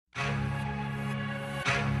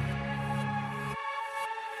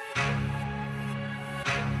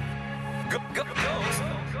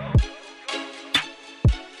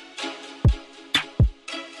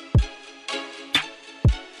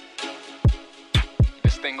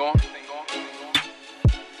thing on?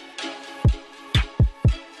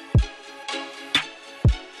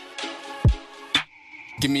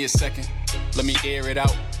 Give me a second, let me air it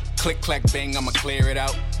out. Click, clack, bang, I'ma clear it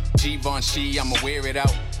out. Givenchy, I'ma wear it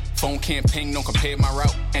out. Phone can't ping, don't compare my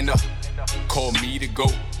route. And call me the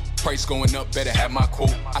GOAT. Price going up, better have my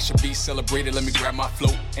quote. I should be celebrated, let me grab my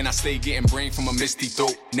float. And I stay getting brain from a misty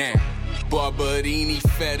throat. Now, Barberini,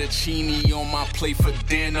 fettuccine on my plate for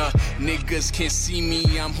dinner. Niggas can't see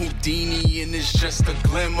me, I'm Houdini, and it's just a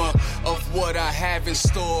glimmer of what I have in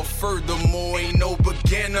store. Furthermore, ain't no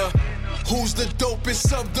beginner. Who's the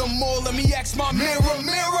dopest of them all? Let me ask my mirror,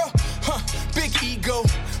 mirror. Big ego,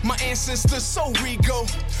 my ancestors so regal.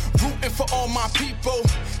 Rooting for all my people.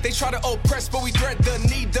 They try to oppress, but we thread the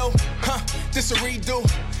needle. This a redo.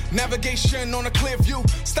 Navigation on a clear view.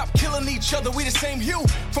 Stop killing each other, we the same hue.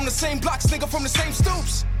 From the same blocks, nigga, from the same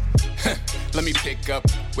stoops. Let me pick up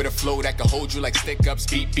with a flow that can hold you like stick-ups.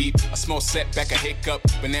 Beep, beep, a small setback, a hiccup.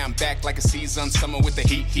 But now I'm back like a season summer with the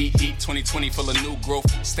heat, heat, heat. 2020 full of new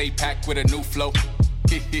growth. Stay packed with a new flow.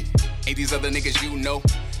 Ain't these other niggas you know.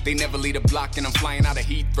 They never lead a block and I'm flying out of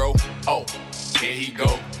Heathrow. Oh, here he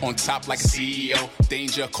go. On top like a CEO.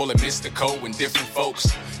 Danger, call it mystical. And different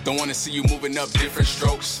folks don't wanna see you moving up different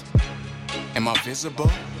strokes. Am I visible?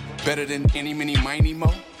 Better than any, mini, miny,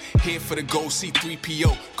 mo? Here for the gold,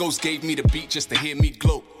 C3PO. Ghost gave me the beat just to hear me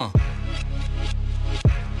gloat.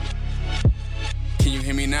 Can you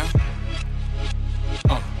hear me now?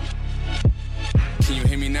 Can you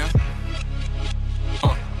hear me now?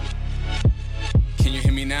 Can you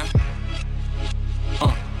hear me now?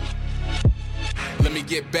 Let me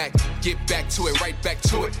get back to it, right back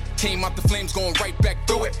to it. Came out the flames, going right back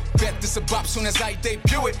through it. Bet this a bop soon as I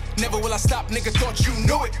debut it. Never will I stop, nigga, thought you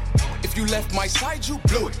knew it. If you left my side, you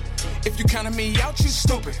blew it. If you counted me out, you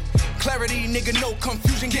stupid. Clarity, nigga, no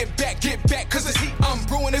confusion. Get back, cause this heat I'm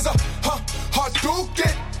brewing is a hard to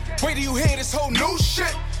get. Wait till you hear this whole new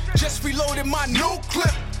shit. Just reloaded my new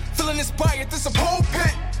clip. Feeling inspired, this a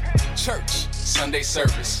pulpit. Church, Sunday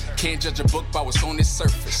service. Can't judge a book by what's on its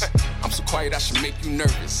surface. I'm so quiet I should make you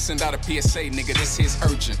nervous. Send out a PSA, nigga, this here's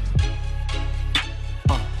urgent.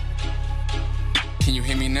 Can you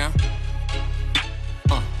hear me now?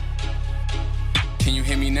 Can you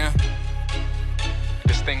hear me now?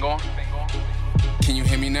 This thing on? Can you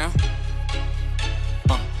hear me now?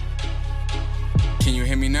 Can you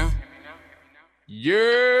hear me now?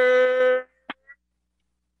 Yeah!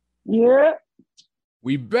 Yeah.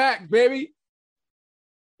 We back, baby.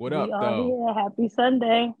 What up, though? Here. Happy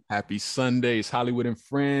Sunday. Happy Sunday. It's Holliewood and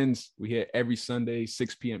Friends. We here every Sunday,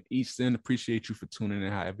 6 p.m. Eastern. Appreciate you for tuning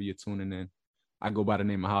in, however you're tuning in. I go by the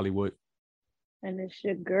name of Holliewood. And it's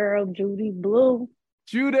your girl, Judy Blu.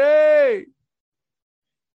 Judy!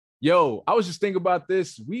 Yo, I was just thinking about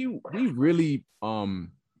this. We really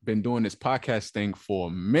been doing this podcast thing for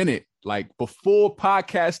a minute. Like, before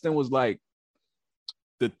podcasting was like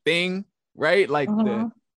the thing, right? Like,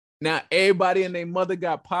 now everybody and their mother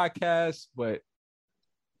got podcasts, but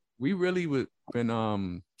we really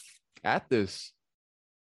been at this.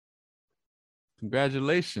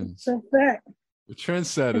 Congratulations. That's a fact. The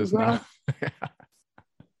trendsetters now.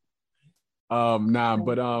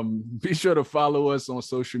 Be sure to follow us on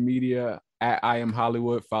social media at I Am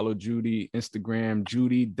Holliewood. Follow Judy, Instagram,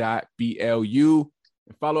 judy.blu.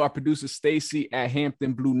 And follow our producer Stacy at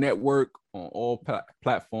Hampton Blue Network on all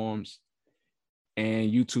platforms.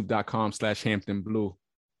 And youtube.com/Hampton Blue.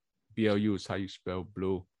 BLU is how you spell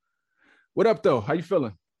blue. What up, though? How you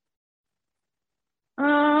feeling?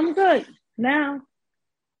 I'm good. Now.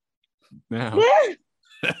 Now.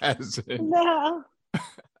 Now.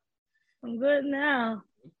 I'm good now.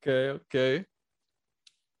 Okay.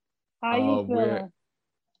 How you feeling?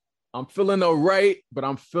 I'm feeling all right, but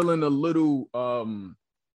I'm feeling a little on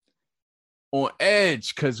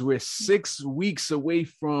edge because we're 6 weeks away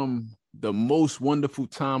from the most wonderful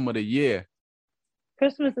time of the year.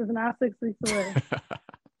 Christmas is not 6 weeks away.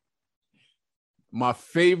 My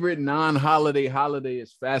favorite non-holiday holiday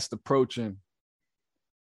is fast approaching.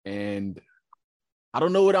 And I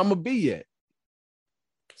don't know what I'm going to be yet.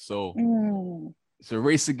 So it's a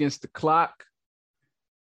race against the clock.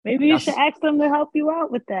 Maybe you should ask them to help you out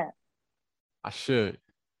with that. I should.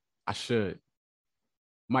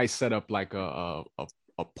 Might set up like a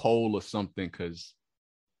poll or something because,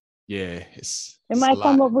 yeah, it might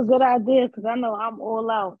come up with good ideas because I know I'm all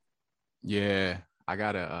out. Yeah, I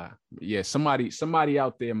gotta. Somebody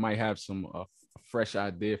out there might have some fresh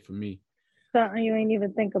idea for me. Something you ain't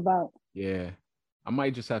even think about. Yeah, I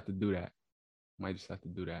might just have to do that.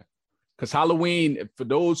 Because Halloween, for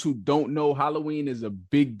those who don't know, Halloween is a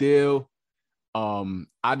big deal.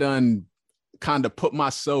 I done kind of put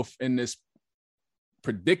myself in this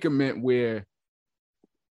predicament where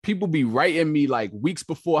people be writing me like weeks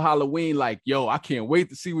before Halloween, like, yo, I can't wait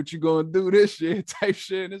to see what you're gonna do this year type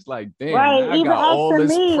shit. And it's like, damn, right. I got all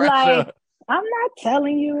this pressure. Like, I'm not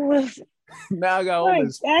telling you. Now I got all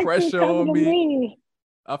this pressure on me.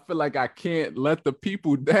 I feel like I can't let the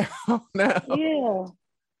people down now. Yeah.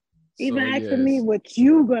 Even asking me what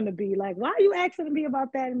you gonna be. Like, why are you asking me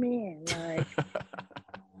about that man? Like,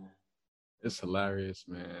 it's hilarious,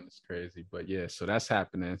 man. It's crazy. But yeah, so that's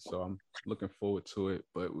happening. So I'm looking forward to it.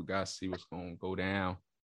 But we gotta see what's gonna go down.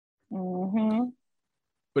 Mm-hmm.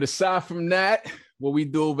 But aside from that, what we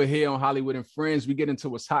do over here on Holliewood and Friends, we get into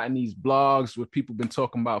what's hot in these blogs, what people been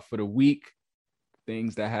talking about for the week,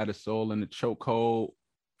 things that had us all in the chokehold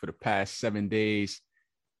for the past 7 days.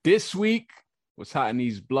 This week, what's hot in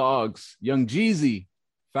these blogs, young Jeezy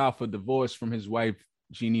filed for divorce from his wife,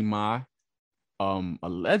 Jeannie Mai.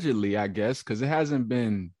 Allegedly, I guess, because it hasn't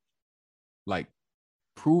been like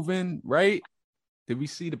proven, right? Did we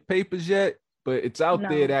see the papers yet? But it's out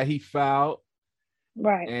there that he filed.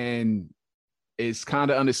 Right. And it's kind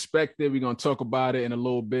of unexpected. We're going to talk about it in a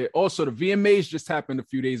little bit. Also, the VMAs just happened a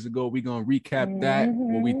few days ago. We're going to recap that,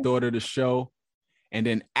 what we thought of the show. And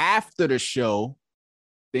then after the show,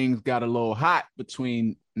 things got a little hot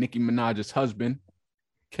between Nicki Minaj's husband,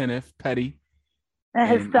 Kenneth Petty. And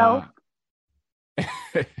himself.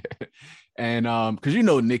 And because you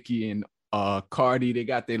know Nicki and Cardi, they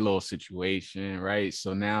got their little situation, right?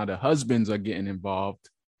 So now the husbands are getting involved.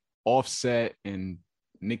 Offset and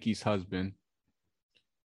Nicki's husband.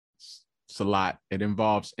 It's a lot. It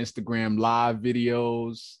involves Instagram live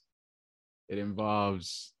videos. It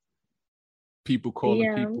involves people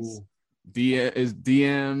calling people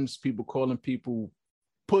DMs, people calling people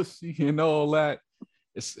pussy and all that.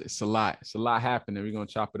 It's a lot. It's a lot happening. We're gonna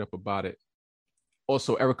chop it up about it.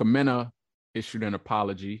 Also, Erica Mena issued an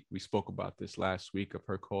apology. We spoke about this last week of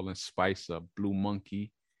her calling Spice a blue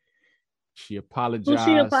monkey. She apologized. Who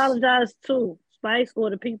she apologized to? Spice or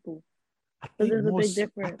the people? Because there's a big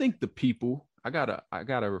difference. I think the people. I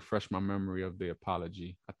gotta refresh my memory of the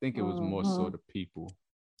apology. I think it was more so the people.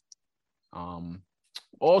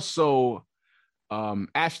 Also,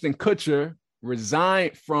 Ashton Kutcher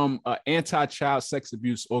resigned from an anti-child sex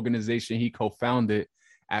abuse organization he co-founded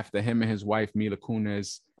after him and his wife Mila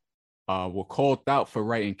Kunis were called out for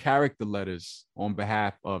writing character letters on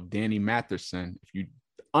behalf of Danny Matheson. If you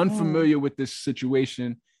unfamiliar with this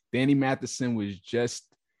situation, Danny Matheson was just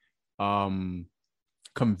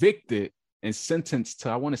convicted and sentenced to,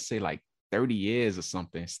 I want to say like 30 years or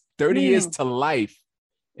something. 30 years to life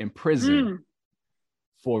in prison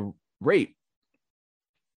for rape.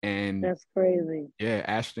 And that's crazy. Yeah,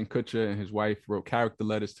 Ashton Kutcher and his wife wrote character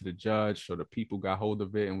letters to the judge, so the people got hold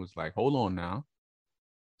of it and was like, hold on now.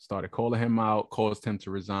 Started calling him out, caused him to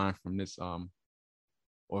resign from this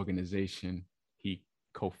organization he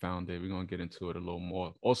co-founded. We're going to get into it a little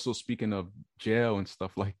more. Also, speaking of jail and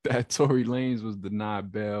stuff like that, Tory Lanez was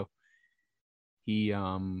denied bail. He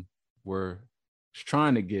was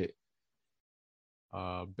trying to get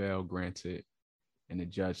bail granted, and the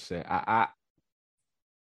judge said,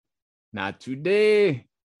 not today.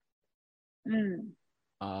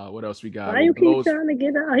 What else we got? Why you keep trying to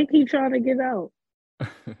get out? He keep trying to get out.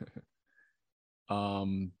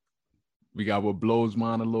 We got what blows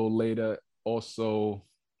mine a little later. Also,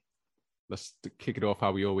 let's kick it off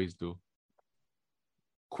how we always do.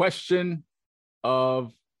 Question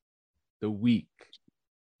of the week.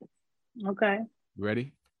 Okay.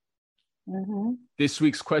 Ready? Mm-hmm. This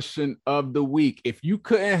week's question of the week. If you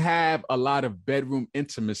couldn't have a lot of bedroom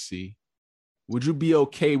intimacy, would you be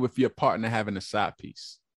okay with your partner having a side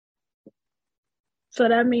piece? So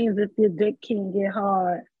that means if your dick can get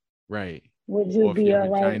hard, right? Would you be all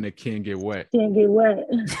right? Vagina can't get wet. Can't get wet.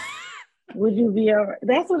 Would you be all right?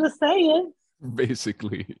 That's what it's saying.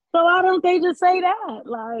 Basically. So why don't they just say that?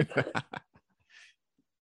 Like,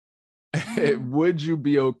 would you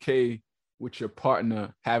be okay with your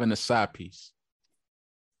partner having a side piece?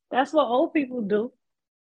 That's what old people do.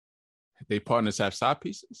 They partners have side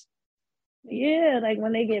pieces? Yeah, like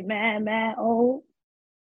when they get mad old.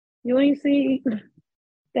 You ain't see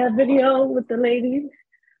that video with the lady?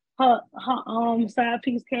 Her side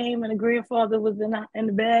piece came and the grandfather was in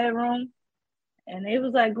the bedroom. And they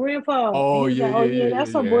was like, grandpa. Oh, yeah,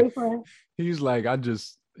 that's her boyfriend. He's like,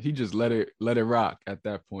 he just let it rock at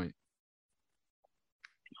that point.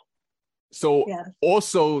 So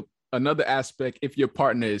also another aspect, if your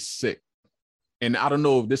partner is sick, and I don't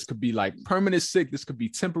know if this could be like permanent sick, this could be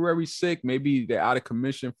temporary sick. Maybe they're out of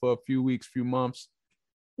commission for a few weeks, few months.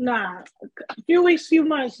 Nah, a few weeks, few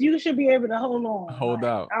months, you should be able to hold on. Hold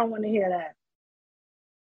out. I don't want to hear that.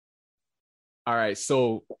 All right,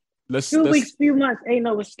 so let's 2 weeks, few months, ain't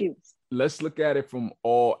no excuse. Let's look at it from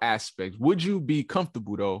all aspects. Would you be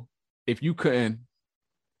comfortable though if you couldn't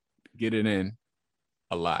get it in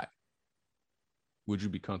a lot? Would you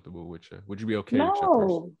be comfortable with your? Would you be okay with your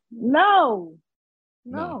person? No.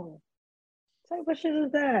 What type of shit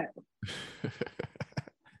is that?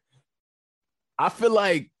 I feel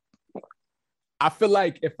like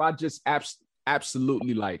if I just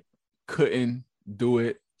absolutely like couldn't do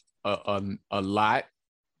it a lot,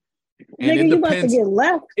 and nigga, it you about to depends. Get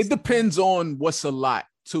left. It depends on what's a lot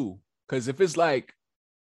too, because if it's like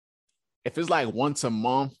once a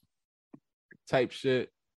month type shit,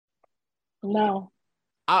 no,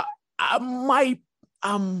 I might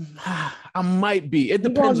be. It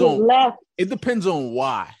depends on left. It depends on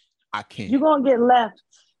why I can't. You're gonna get left.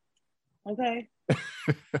 Okay.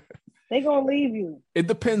 They gonna leave you. It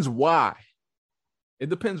depends why. It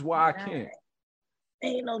depends why I can't.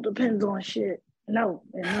 Ain't no depends on shit. No,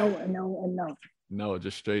 and no, and no, and no. No,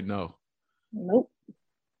 just straight no. Nope.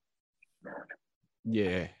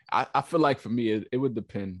 Yeah, I feel like for me, it would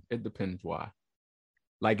depend. It depends why.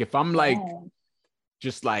 Like if I'm like,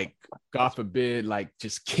 just like, God forbid, like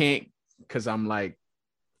just can't, because I'm like,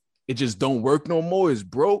 it just don't work no more. It's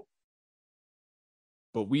broke.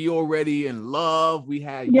 But we already in love. We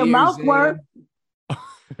had your years mouth in. work.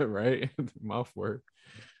 Right? Mouth work.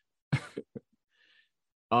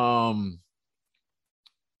 Damn.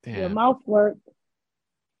 Your mouth work.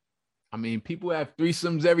 I mean, people have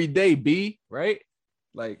threesomes every day, B, right?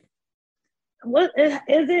 Like, what is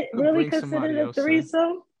it really considered a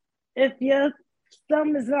threesome if your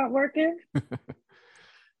thumb is not working?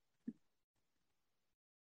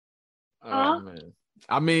 Man.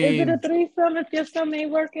 I mean, is it a threesome if your thumb ain't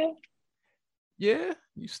working? Yeah,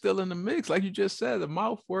 you still in the mix, like you just said. The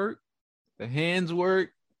mouth work, the hands work.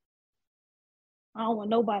 I don't want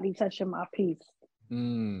nobody touching my piece.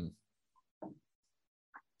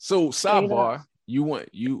 So sidebar,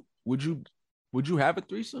 would you have a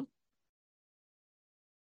threesome?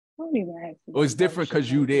 Don't even ask me. Or it's different because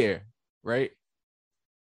you there, right?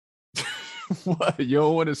 What? You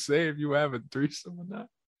don't want to say if you have a threesome or not?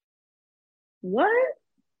 What?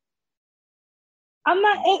 I'm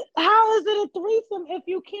not. How is it a threesome if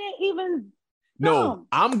you can't even? No,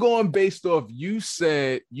 I'm going based off you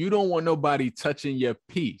said you don't want nobody touching your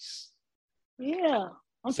piece. Yeah,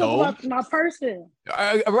 I'm talking about my person.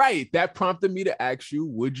 Right. That prompted me to ask you,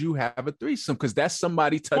 would you have a threesome? Because that's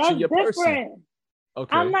somebody touching your person.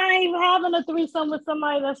 Okay. I'm not even having a threesome with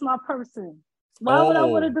somebody that's my person. Why would I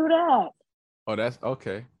want to do that? Oh, that's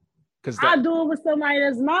okay. Because I do it with somebody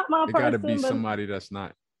that's not my person. It got to be somebody that's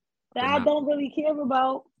not. That I don't really care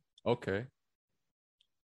about. Okay.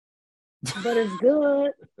 But it's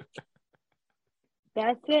good.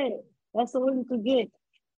 That's it. That's all you could get.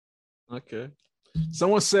 Okay.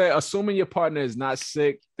 Someone said, assuming your partner is not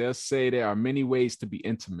sick, they'll say there are many ways to be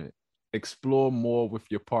intimate. Explore more with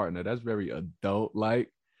your partner. That's very adult-like.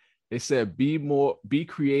 They said, be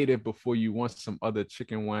creative before you want some other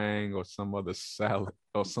chicken wing or some other salad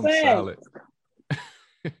or some salad.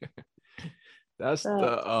 That's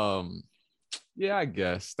yeah, I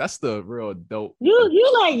guess that's the real adult.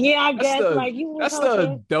 You like, yeah, I guess. Like you. That's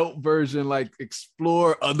the adult version. Like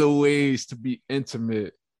explore other ways to be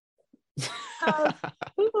intimate.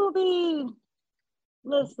 People be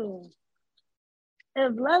listen.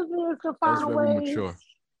 If lesbians can find ways, mature.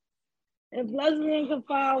 If lesbians can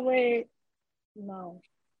find ways, no.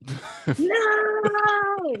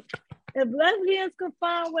 No. If lesbians can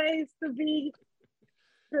find ways to be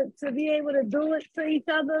able to do it to each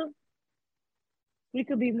other, we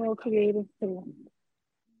could be more creative too.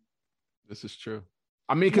 This is true.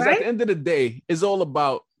 I mean, because at the end of the day, it's all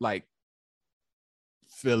about like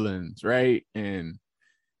feelings, right? And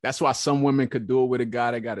that's why some women could do it with a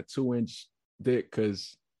guy that got a 2-inch dick,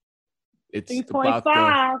 because it's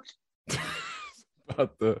 3.5.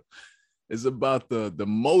 It's about the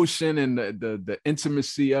motion and the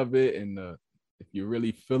intimacy of it, and if you're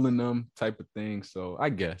really feeling them type of thing. So I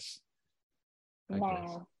guess.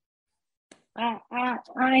 I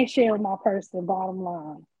ain't sharing my person, bottom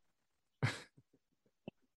line.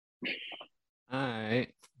 All right.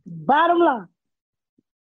 Bottom line.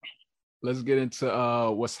 Let's get into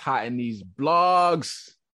what's hot in these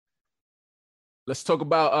blogs. Let's talk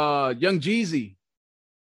about young Jeezy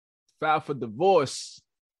filed for divorce.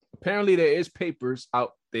 Apparently there is papers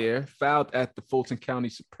out there filed at the Fulton County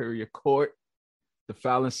Superior Court. The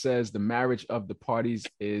filing says the marriage of the parties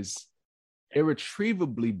is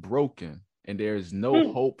irretrievably broken and there is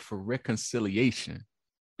no hope for reconciliation.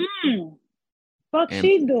 What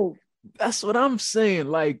she do? That's what I'm saying.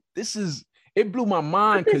 Like, this is, it blew my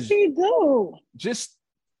mind because she do. Just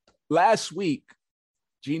last week,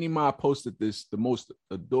 Jeannie Mai posted the most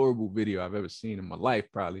adorable video I've ever seen in my life,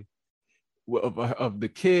 probably, of the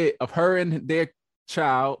kid, of her and their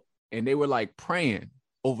child, and they were like praying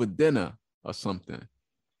over dinner or something.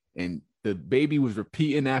 And the baby was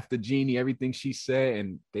repeating after Jeannie everything she said,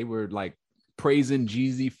 and they were like praising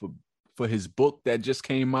Jeezy for his book that just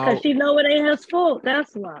came out. Because she know it ain't his fault.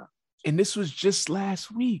 That's why. And this was just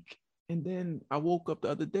last week. And then I woke up the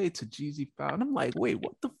other day to Jeezy foul, and I'm like, wait,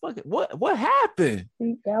 what the fuck? What happened?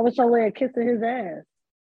 That was her way of kissing his ass.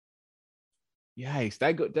 Yikes!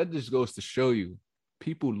 That just goes to show you,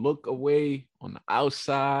 people look away on the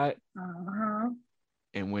outside,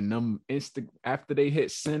 and when them after they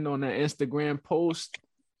hit send on that Instagram post,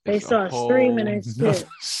 they start screaming and shit.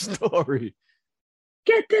 Story.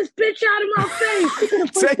 Get this bitch out of my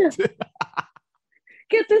face!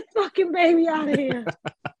 Get this fucking baby out of here!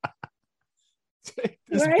 Take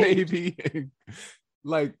this baby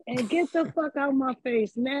and get the fuck out of my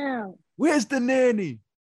face now. Where's the nanny?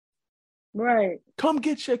 Right. Come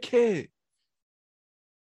get your kid.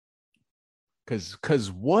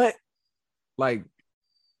 Cause what? Like,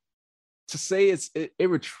 to say it's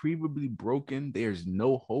irretrievably broken, there's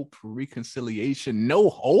no hope for reconciliation. No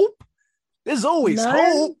hope? There's always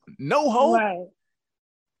hope. No hope.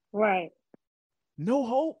 Right. No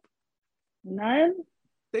hope. None.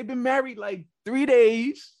 They've been married like 3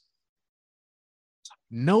 days.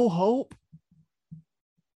 No hope.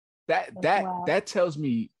 That tells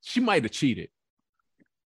me she might have cheated.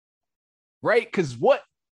 Right? Because what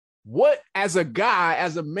as a guy,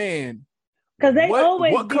 as a man, because they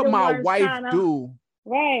always what could my wife do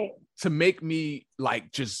to make me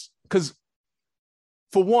like just because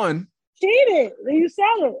for one, cheated. You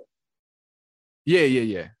said it.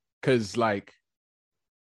 Yeah. Because like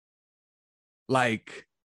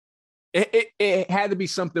it had to be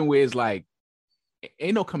something where it's like,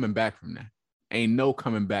 ain't no coming back from that. Ain't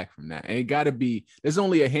it gotta be, there's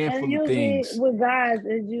only a handful of things. With guys,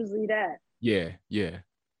 it's usually that. Yeah.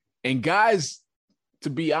 And guys, to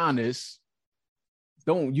be honest,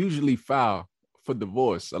 don't usually file for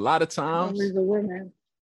divorce. A lot of times,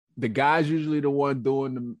 the guy's usually the one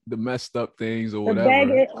doing the messed up things or whatever. The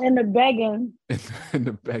begging. And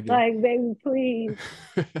the begging. Like, baby, please.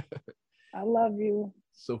 I love you.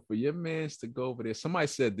 So for your mans to go over there, somebody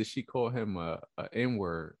said, did she call him a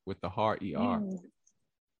N-word with the hard ER?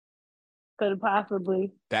 Could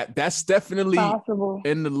possibly. That's definitely possible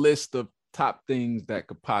in the list of top things that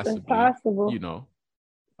could possibly, it's possible. You know.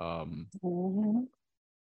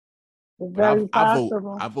 It's very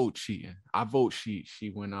possible. I vote cheating. I vote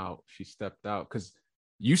she went out. She stepped out because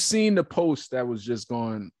you seen the post that was just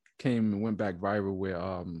came and went back viral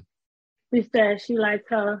where she said she likes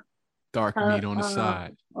her dark meat on the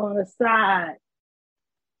side. On the side.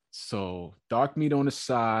 So dark meat on the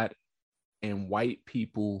side, and white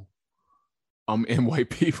people, and white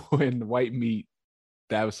people and white meat.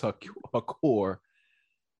 That was her core.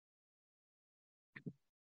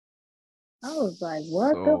 I was like,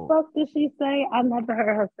 what the fuck did she say? I never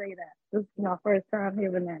heard her say that. This is my first time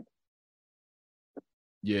hearing that.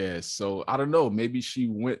 Yeah, so I don't know. Maybe she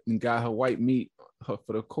went and got her white meat for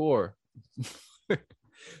the core.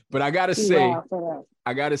 But I gotta say,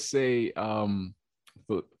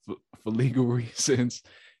 for legal reasons,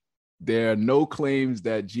 there are no claims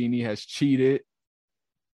that Jeannie has cheated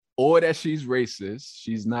or that she's racist.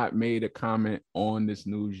 She's not made a comment on this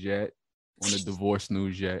news yet, on the divorce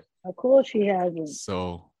news yet. Of course she hasn't.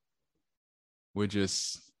 So we're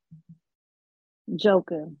just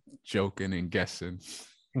joking and guessing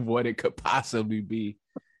what it could possibly be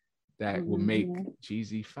that would make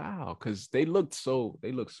Jeezy foul, because they look so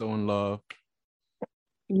in love.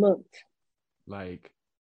 Like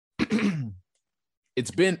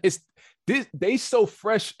they so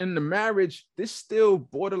fresh in the marriage. This still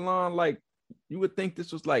borderline, like you would think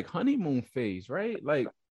this was like honeymoon phase, right? Like,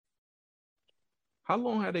 how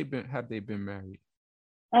long have they been married?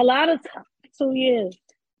 A lot of time, 2 years.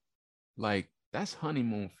 Like, that's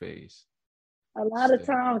honeymoon phase. A lot of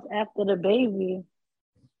times after the baby,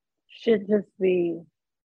 shit just be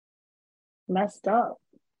messed up.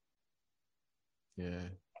 Yeah.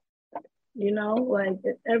 You know, like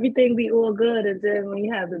everything be all good, and then when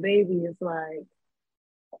you have the baby, it's like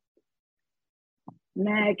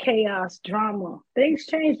mad chaos, drama. Things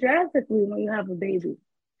change drastically when you have a baby.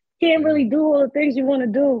 Can't really do all the things you want to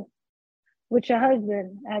do with your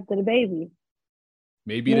husband after the baby.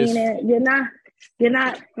 Maybe you're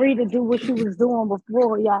not free to do what you was doing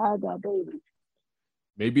before y'all had that baby.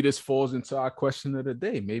 Maybe this falls into our question of the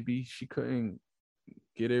day. Maybe she couldn't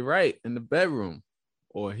get it right in the bedroom,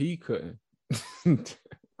 or he couldn't.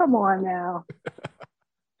 Come on now.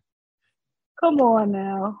 Come on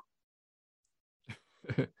now.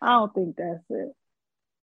 I don't think that's it.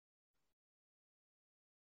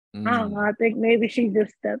 I don't know. I think maybe she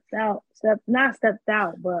just not stepped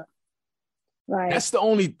out, but like that's the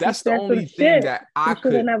only thing that I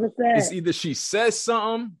could never said. It's either she says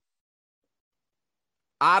something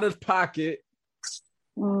out of pocket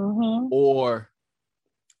or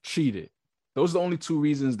cheated. Those are the only two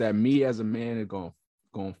reasons that me as a man is going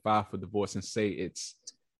to file for divorce and say it's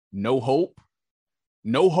no hope.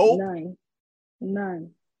 No hope.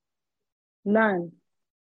 None.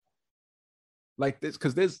 Like this,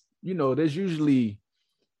 because there's usually,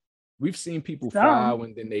 we've seen people file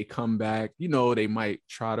and then they come back. They might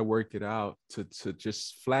try to work it out to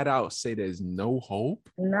just flat out say there's no hope.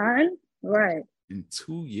 None. Right. In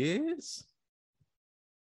 2 years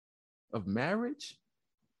of marriage.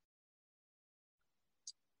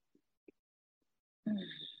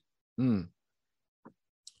 A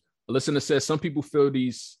listener says some people feel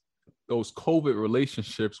those COVID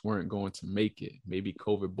relationships weren't going to make it. Maybe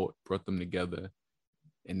COVID brought them together,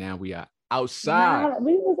 and now we are outside. Nah,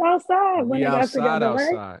 we was outside when they got together,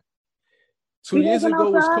 right? 2 years ago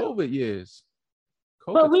was COVID years.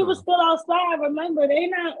 But we were still outside. Remember, they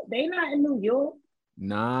not in New York.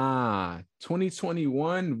 Nah,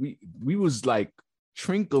 2021, we was like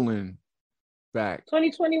trinkling back.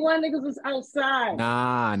 2021 niggas was outside.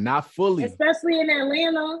 Nah, not fully. Especially in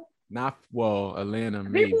Atlanta. Atlanta.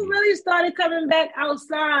 Maybe. People really started coming back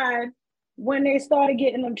outside when they started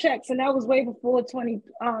getting them checks, and that was way before 20.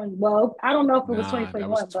 Well, I don't know if it was 2021, that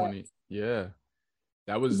was 20. Yeah,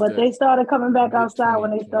 that was. But they started coming back outside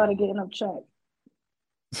when they started getting them checks.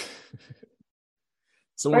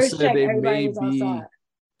 Someone said they may be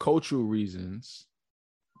cultural reasons,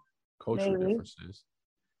 differences.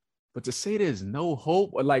 But to say there's no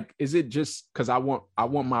hope, or like, is it just because I want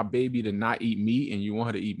my baby to not eat meat and you want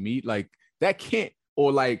her to eat meat? Like that can't,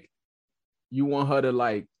 or like you want her to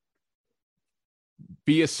like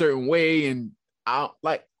be a certain way and I'll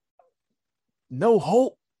like no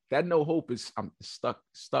hope. That no hope is I'm stuck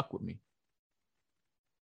with me.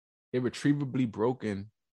 Irretrievably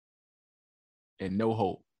broken and no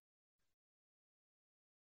hope.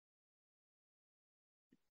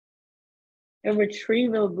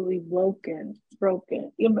 Irretrievably broken.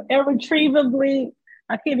 Irretrievably,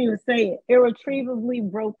 I can't even say it. Irretrievably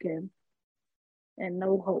broken and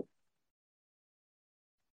no hope.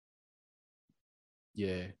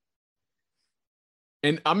 Yeah.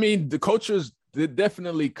 And I mean, the cultures, they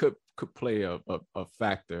definitely could play a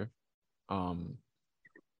factor. Because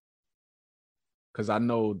I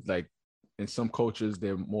know, like, in some cultures,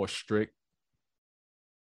 they're more strict.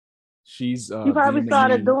 He probably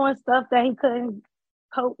started doing stuff that he couldn't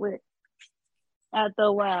cope with after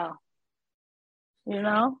a while. You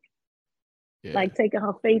know? Yeah. Like taking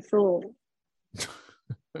her face off.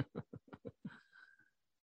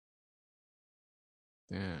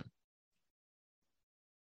 Damn.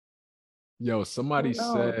 Yo, somebody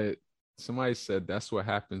said that's what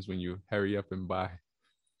happens when you hurry up and buy.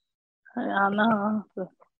 I know.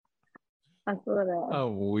 I saw that.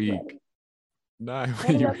 I'm weak. Nah,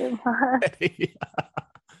 when you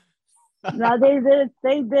no, they did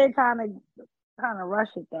kind of rush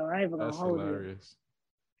it though. I ain't gonna That's hold hilarious.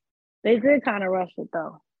 They did kind of rush it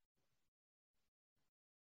though.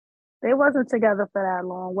 They wasn't together for that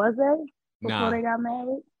long, was they? Before they got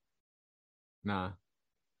married? Nah.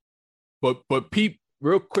 But Pete,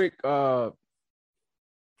 real quick, before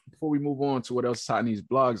we move on to what else is hot in these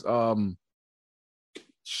blogs,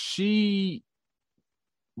 she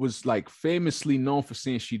was like famously known for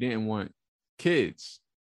saying she didn't want kids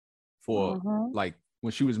for like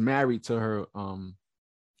when she was married to her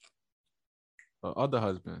other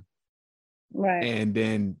husband. Right. And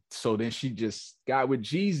then she just got with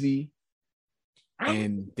Jeezy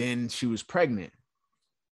and then she was pregnant.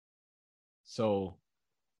 So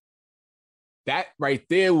that right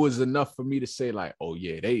there was enough for me to say like, oh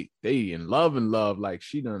yeah, they in love. Like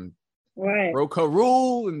she done broke her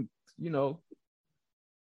rule and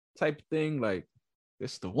type of thing. Like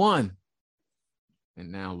it's the one.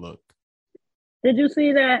 And now look. Did you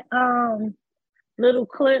see that little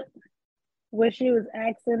clip where she was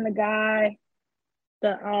asking the guy,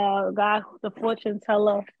 the fortune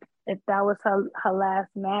teller, if that was her last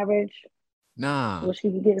marriage? Nah. Well,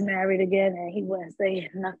 she could get married again, and he wouldn't say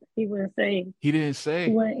nothing. He wouldn't say. He didn't say.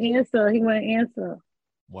 He wouldn't answer. He wouldn't answer.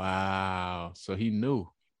 Wow. So he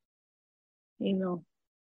knew. He knew.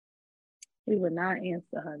 He would not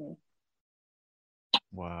answer, honey.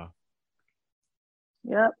 Wow.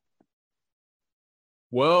 Yep.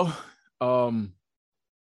 Well, are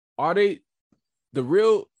they The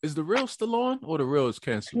Real still on, or The Real is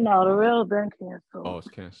canceled? No, The Real been canceled. Oh, it's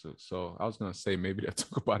canceled. So I was gonna say maybe they'll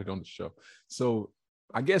talk about it on the show. So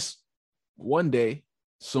I guess one day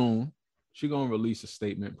soon she's gonna release a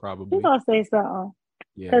statement, probably. She's gonna say something.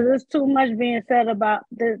 Yeah. Because there's too much being said about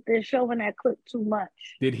they're showing that clip too much.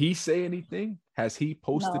 Did he say anything? Has he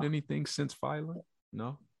posted anything since filing?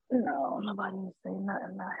 No. No, nobody didn't say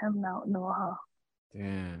nothing. Not him, nor her.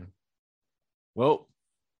 Damn. Well,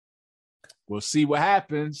 we'll see what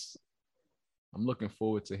happens. I'm looking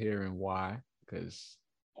forward to hearing why, because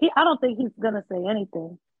I don't think he's gonna say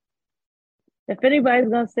anything. If anybody's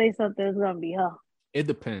gonna say something, it's gonna be her. It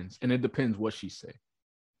depends, and it depends what she say.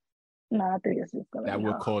 No, I think it's just gonna that be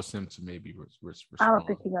will her. cause him to maybe respond. I don't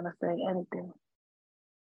think he's gonna say anything.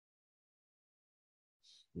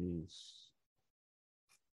 Jeez.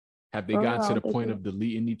 Have they gotten to the point of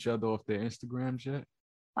deleting each other off their Instagrams yet?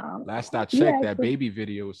 Last I checked, that baby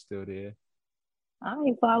video was still there. I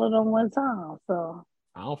ain't followed them one time, so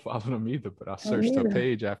I don't follow them either. But I searched her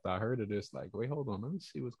page after I heard of this. Like, wait, hold on, let me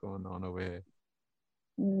see what's going on over here.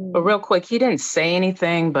 But real quick, he didn't say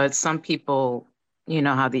anything, but some people, you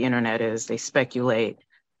know how the internet is, they speculate.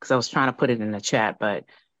 Because I was trying to put it in the chat, but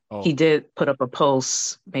he did put up a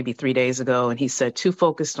post maybe 3 days ago, and he said, too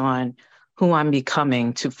focused on who I'm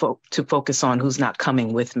becoming to focus on who's not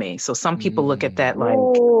coming with me. So some people look at that like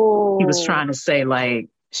he was trying to say like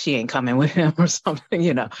she ain't coming with him or something,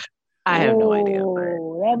 you know. I have no idea,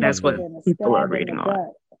 but that's what people are reading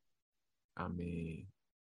on. I mean,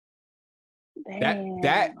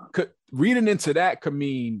 that could, reading into that could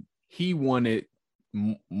mean he wanted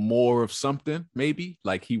more of something, maybe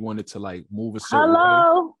like he wanted to like move a certain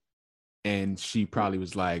way, and she probably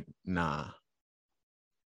was like, nah.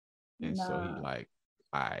 And so he like,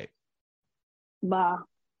 all right. Bye.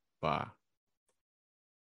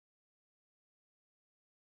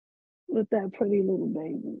 With that pretty little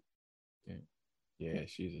baby. Yeah,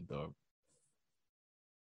 she's adorable.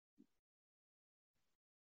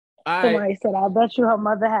 Somebody said, I bet you her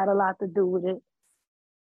mother had a lot to do with it.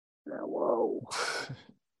 Whoa.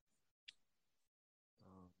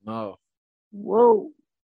 No. Whoa.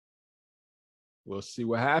 We'll see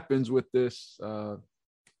what happens with this.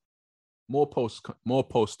 More posts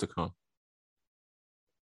to come.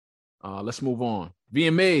 Let's move on.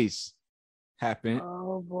 VMAs happened.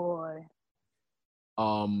 Oh boy.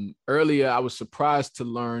 Earlier I was surprised to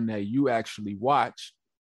learn that you actually watched.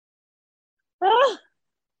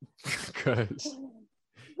 Because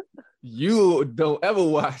you don't ever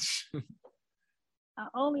watch. I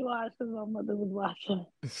only watched because my mother was watching.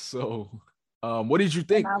 So, what did you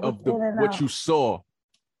think of what you saw?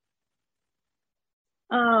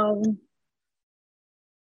 Well,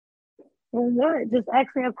 what? Just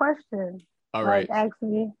ask me a question. All right. Ask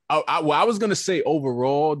me. I was gonna say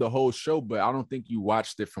overall the whole show, but I don't think you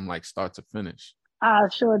watched it from like start to finish. I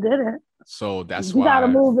sure didn't. So that's why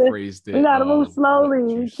I phrased it. We gotta move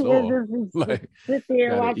slowly. You can't just like, sit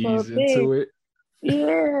there and watch ease into it.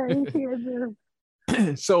 Yeah, you can't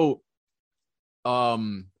just. So,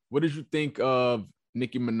 what did you think of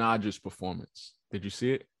Nicki Minaj's performance? Did you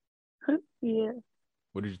see it? Yeah.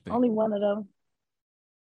 What did you think? Only one of them.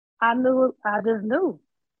 I knew. I just knew.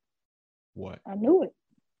 What? I knew it.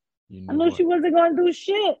 I knew she wasn't gonna do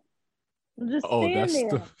shit. Just stand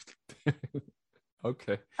there.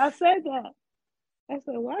 Okay. I said that. I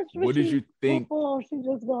said, watch what did you think? She's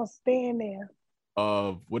just gonna stand there.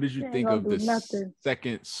 What did you think of the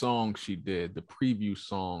second song she did, the preview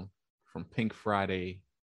song from Pink Friday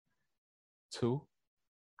 2?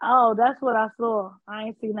 Oh, that's what I saw. I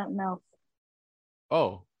ain't seen nothing else.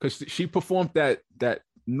 Oh, because she performed that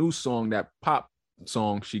new song, that pop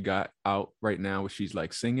song she got out right now, where she's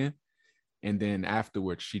like singing, and then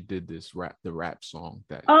afterwards she did the rap song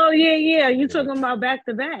that. Oh yeah. You talking about back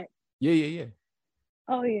to back? Yeah.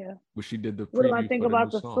 Oh yeah. Where she did the. What do I think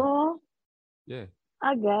about the song? Yeah.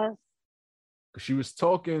 I guess. Cause she was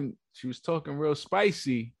talking real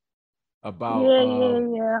spicy about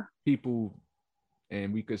people,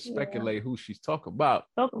 and we could speculate who she's talking about.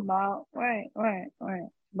 Right.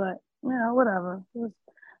 But whatever.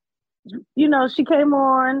 She came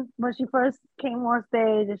on when she first came on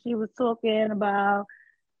stage, and she was talking about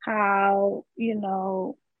how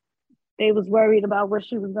they was worried about what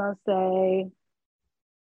she was gonna say.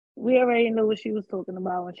 We already knew what she was talking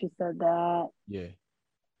about when she said that. Yeah.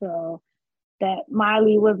 So that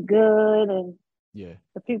Miley was good, and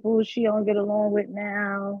the people who she don't get along with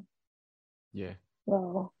now. Yeah.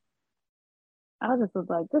 So I just was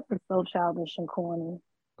like, this is so childish and corny.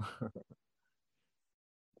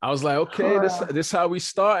 I was like, okay, this how we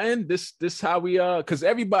starting. This how we because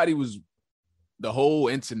everybody was the whole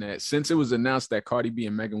internet, since it was announced that Cardi B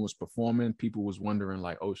and Megan was performing, people was wondering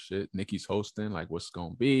like, oh shit, Nicki's hosting, like what's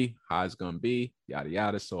gonna be, how it's gonna be, yada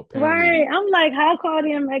yada. So apparently, right. I'm like, how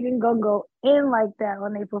Cardi and Megan gonna go in like that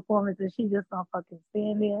on their performance and she just don't fucking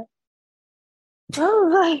stand there? I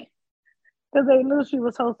was like, because they knew she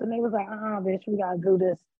was hosting, they was like, bitch, we gotta do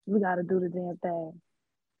this. We gotta do the damn thing.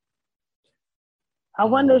 I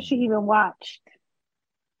wonder if she even watched.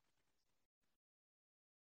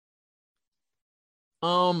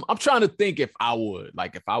 I'm trying to think if I would,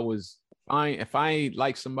 like, if I ain't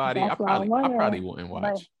like somebody, I probably wouldn't watch.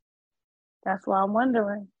 Like, that's why I'm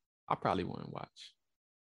wondering. I probably wouldn't watch.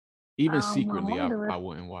 Even secretly, I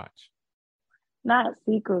wouldn't watch. Not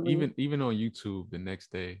secretly. Even on YouTube the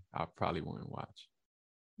next day, I probably wouldn't watch.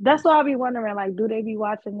 That's why I be wondering, like, do they be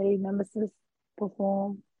watching their nemesis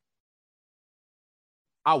perform?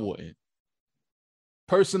 I wouldn't.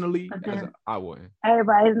 Personally, I wouldn't.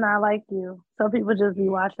 Everybody's not like you. Some people just be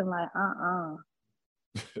watching like,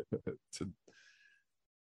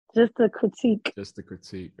 Just to critique. Just to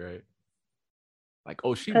critique, right? Like,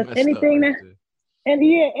 oh, she messed anything up.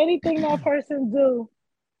 Anything that person do,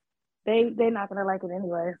 they're not gonna like it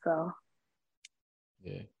anyway. So,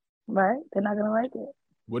 yeah, right? They're not gonna like it.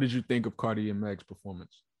 What did you think of Cardi and Meg's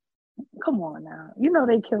performance? Come on now, you know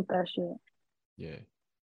they killed that shit. Yeah.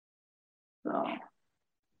 So,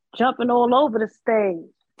 jumping all over the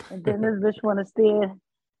stage, and then this bitch want to stand.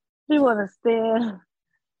 She want to stand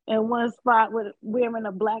in one spot with wearing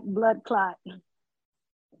a black blood clot.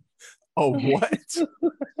 Oh, what?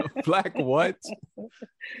 Black what?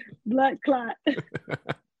 Blood clot.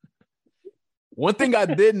 One thing I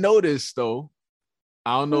did notice, though,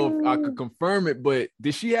 I don't know if I could confirm it, but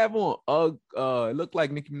did she have on UGG? It looked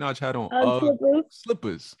like Nicki Minaj had on UGG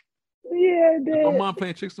slippers. Yeah, it did. My mom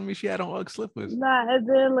playing tricks on me. She had on UGG slippers. Nah, it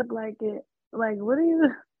did look like it. Like, what are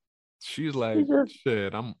you? She's like,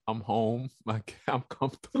 shit, I'm home. Like, I'm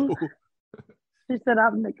comfortable. She said,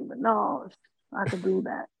 I'm Nicki Minaj. I could do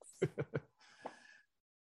that.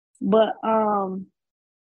 But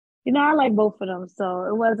I like both of them,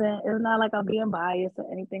 so it's not like I'm being biased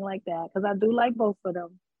or anything like that, because I do like both of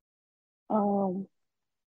them.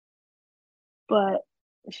 But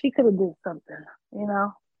she could have did something,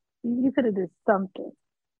 you could have did something.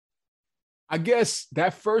 I guess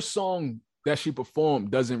that first song that she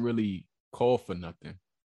performed doesn't really call for nothing.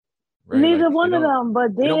 Right? Neither one of them,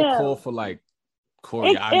 but they don't call for like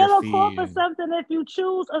choreography. It'll call for something if you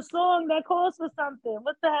choose a song that calls for something.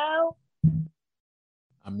 What the hell?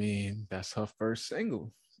 I mean, that's her first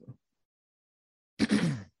single. So.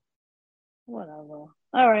 Whatever. All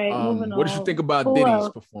right, moving on. What did you think about Diddy's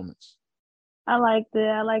performance? I liked it.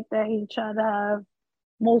 I like that he tried to have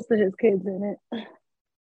most of his kids in it.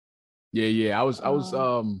 Yeah. I was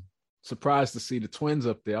surprised to see the twins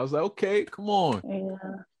up there. I was like, okay, come on.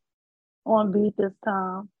 Yeah. On beat this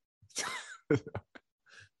time.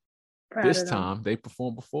 This time they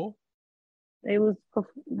performed before. They was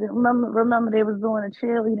remember they was doing a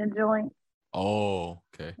cheerleading joint. Oh,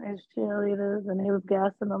 okay. They was cheerleaders and they was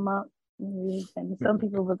gassing them up, and some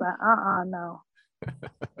people was like, no.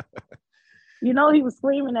 He was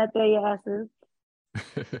screaming at their asses,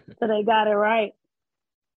 so they got it right.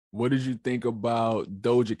 What did you think about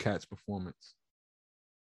Doja Cat's performance?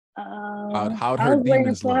 How'd her I was waiting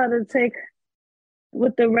demons for look? her to take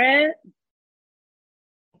with the red.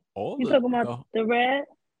 You talking about the red?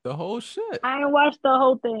 The whole shit. I didn't watch the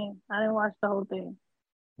whole thing.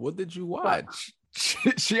 What did you watch?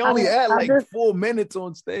 She only had 4 minutes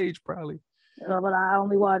on stage, probably. But I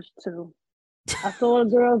only watched 2. I saw the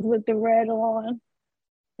girls with the red on.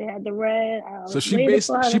 They had the red. So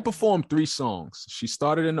she performed 3 songs. She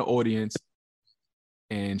started in the audience,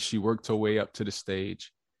 and she worked her way up to the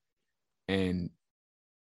stage. And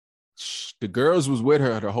the girls was with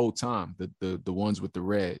her the whole time. The ones with the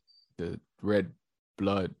red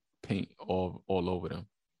blood paint all over them.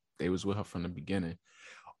 They was with her from the beginning.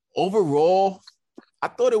 Overall, I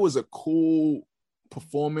thought it was a cool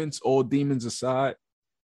performance, all demons aside.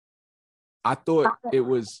 I thought it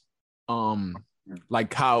was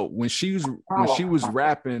like how when she was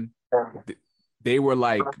rapping, they were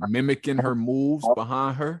like mimicking her moves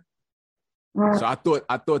behind her. So I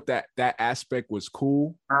thought that aspect was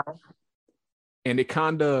cool. And it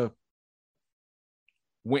kind of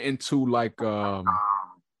went into like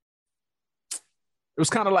it was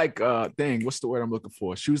kind of like what's the word I'm looking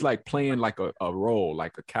for? She was like playing like a role,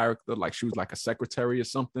 like a character, like she was like a secretary or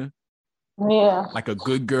something. Yeah. Like a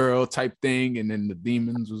good girl type thing, and then the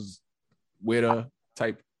demons was with her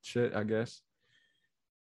type shit, I guess.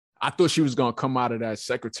 I thought she was gonna come out of that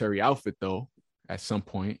secretary outfit though, at some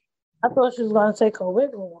point. I thought she was gonna take her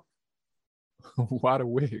wig off. Why the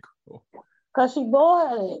wig? Because she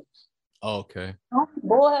bald-headed. Oh, okay.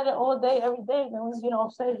 Bald-headed all day, every day. Then when you get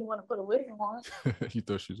on stage, you want to put a wig on. You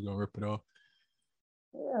thought she was going to rip it off?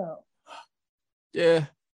 Yeah. Yeah.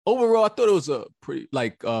 Overall, I thought it was a pretty,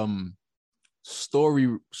 like,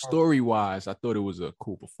 story-wise, I thought it was a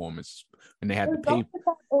cool performance. And they had the paper.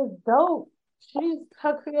 It's dope.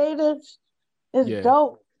 Her creative is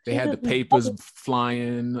dope. They had the papers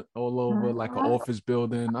flying all over like an office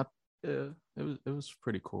building. It was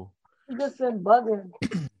pretty cool. Just been bugging.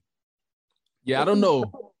 Yeah, I don't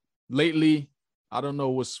know. Lately, I don't know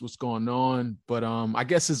what's going on, but I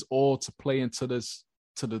guess it's all to play into this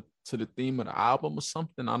to the theme of the album or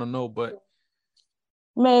something. I don't know, but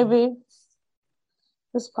maybe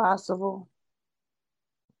it's possible.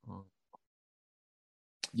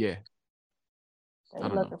 Yeah, I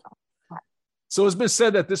don't know. So it's been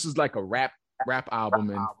said that this is like a rap album,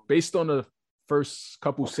 and based on the first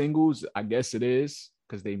couple singles, I guess it is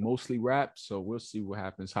because they mostly rap. So we'll see what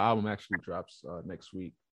happens. Her album actually drops next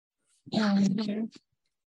week. Mm-hmm.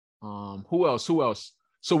 Who else?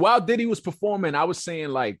 So while Diddy was performing, I was saying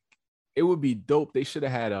like it would be dope. They should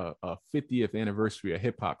have had a 50th anniversary of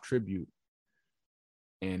hip hop tribute,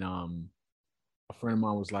 and a friend of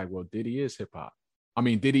mine was like, "Well, Diddy is hip hop. I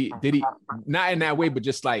mean, Diddy, not in that way, but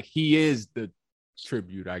just like he is the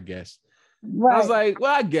tribute, I guess." Right. I was like,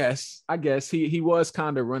 well, I guess he was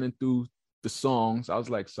kind of running through the songs. I was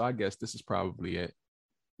like, so I guess this is probably it.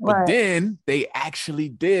 But then they actually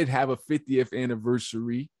did have a 50th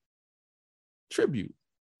anniversary tribute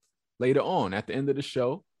later on at the end of the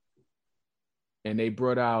show. And they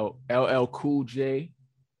brought out LL Cool J.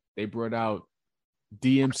 They brought out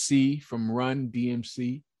DMC from Run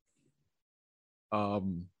DMC.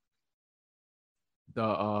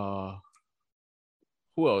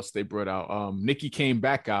 Who else they brought out? Nicki came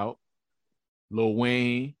back out. Lil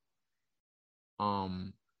Wayne. I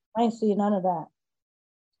ain't see none of that.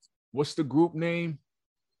 What's the group name?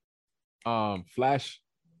 Flash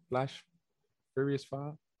Furious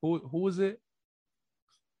 5. Who was it?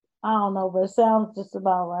 I don't know, but it sounds just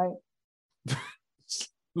about right.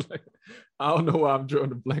 I don't know why I'm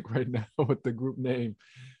drawing a blank right now with the group name.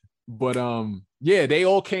 But yeah, they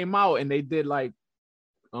all came out and they did like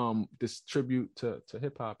this tribute to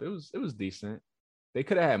hip hop. It was decent. They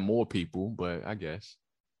could have had more people, but I guess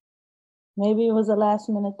maybe it was a last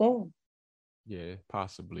minute thing. Yeah,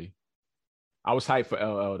 possibly. I was hyped for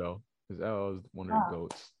LL though, because LL is one of the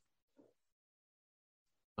GOATs.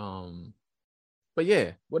 But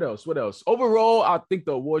yeah, what else? Overall, I think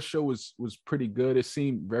the award show was pretty good. It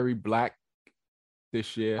seemed very black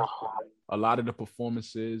this year. A lot of the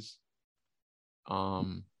performances.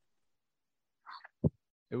 It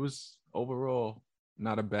was overall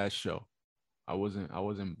not a bad show. I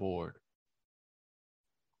wasn't bored.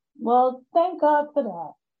 Well, thank God for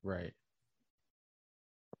that. Right.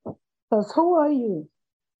 Because who are you?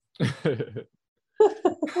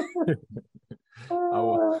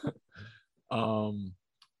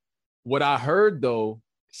 What I heard though,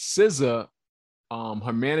 SZA,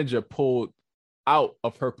 her manager pulled out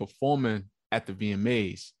of her performing at the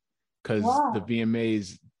VMAs because the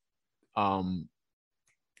VMAs,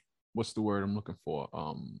 what's the word I'm looking for?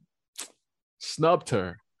 Snubbed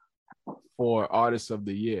her for Artist of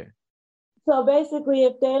the Year. So basically,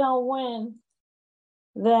 if they don't win,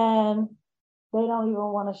 then they don't even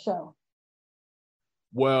want to show.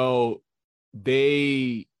 Well,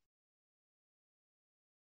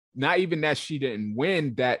 not even that she didn't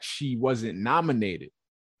win, that she wasn't nominated.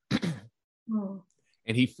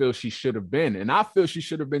 And he feels she should have been. And I feel she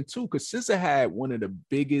should have been too, because SZA had one of the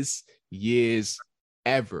biggest years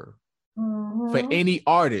ever for any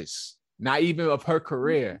artist, not even of her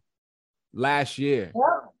career, last year.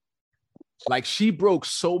 Yeah. Like, she broke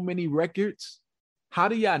so many records. How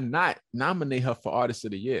do y'all not nominate her for Artist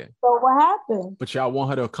of the Year? So what happened? But y'all want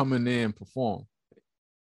her to come in there and perform.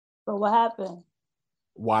 So what happened?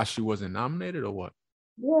 Why she wasn't nominated or what?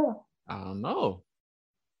 Yeah. I don't know.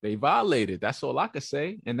 They violated. That's all I could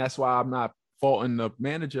say. And that's why I'm not faulting the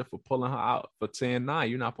manager for pulling her out, for saying, nah,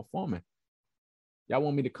 you're not performing. Y'all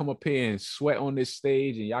want me to come up here and sweat on this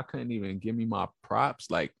stage and y'all couldn't even give me my props?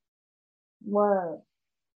 Like, word.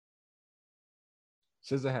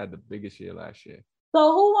 SZA had the biggest year last year.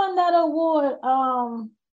 So who won that award? I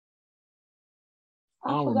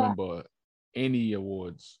don't remember any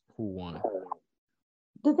awards who won.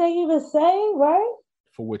 Did they even say, right?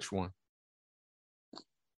 For which one?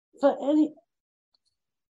 For any.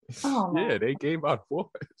 Oh, yeah, they gave out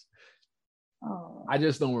awards. Oh. I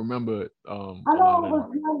just don't remember. I know it was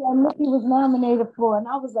one that Nicki was nominated for, and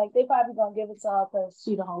I was like, they probably gonna give it to her because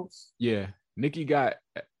she the host. Yeah, Nicki got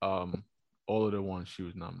all of the ones she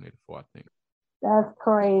was nominated for, I think. That's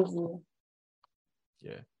crazy.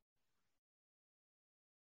 Yeah.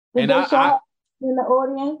 Did they show her in the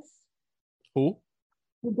audience? Who?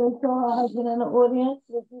 Did they show her husband in the audience?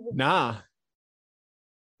 Nah,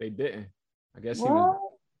 they didn't. I guess he was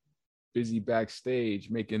busy backstage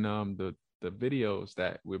making the videos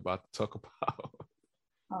that we're about to talk about.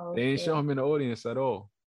 Oh, they didn't show him in the audience at all.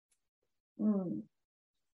 Mm.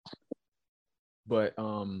 But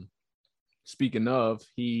speaking of,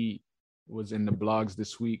 he was in the blogs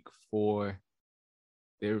this week for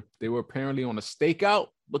they were apparently on a stakeout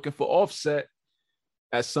looking for Offset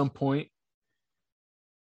at some point.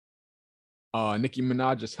 Nicki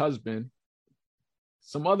Minaj's husband,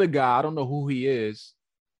 some other guy, I don't know who he is.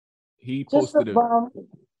 He posted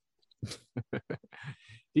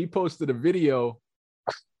he posted a video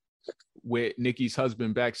with Nicki's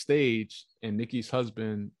husband backstage, and Nicki's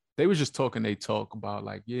husband, they was just talking. They talk about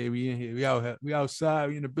like, yeah, we in here, we outside,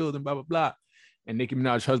 we in the building, blah blah blah. And Nicki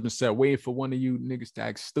Minaj's husband said, waiting for one of you niggas to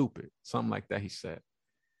act stupid, something like that. He said,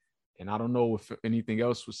 and I don't know if anything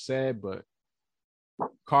else was said, but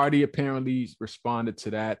Cardi apparently responded to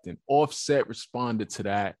that. Then Offset responded to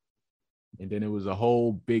that. And then it was a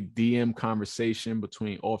whole big DM conversation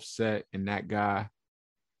between Offset and that guy.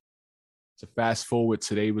 To fast forward,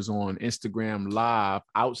 today was on Instagram Live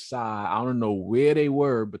outside. I don't know where they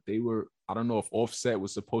were, but they were, I don't know if Offset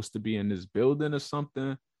was supposed to be in this building or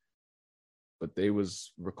something, but they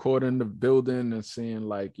was recording the building and saying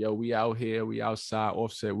like, yo, we out here, we outside.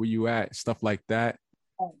 Offset, where you at? Stuff like that.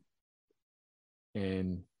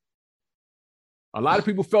 And a lot of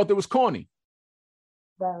people felt it was corny.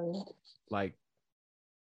 Very. Like,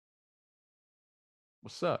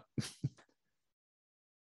 what's up?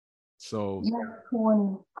 So mad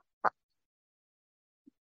corny.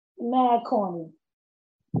 Mad corny.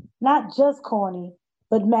 Not just corny,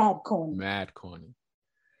 but mad corny. Mad corny.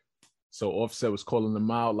 So Offset was calling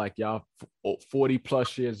them out like, y'all 40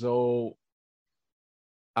 plus years old,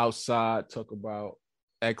 outside, talk about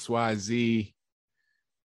XYZ.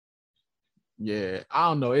 Yeah, I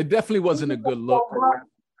don't know. It definitely wasn't a good look.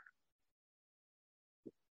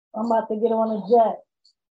 I'm about to get on a jet.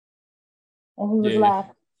 And he was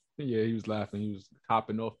laughing. Yeah, he was laughing. He was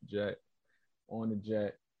hopping off the jet, on the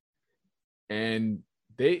jet. And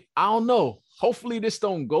I don't know. Hopefully this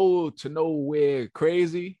don't go to nowhere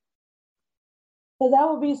crazy. Because that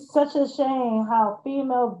would be such a shame how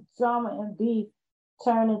female drama and beef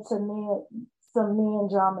turn into some men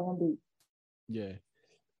drama and beef. Yeah.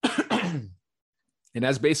 And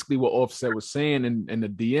that's basically what Offset was saying in the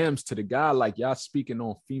DMs to the guy, like, y'all speaking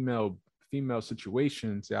on female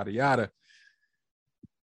situations, yada, yada.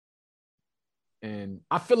 And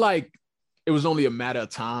I feel like it was only a matter of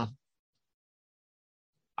time.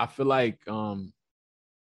 I feel like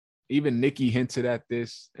even Nicki hinted at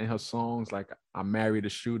this in her songs, like, I married a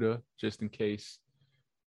shooter, just in case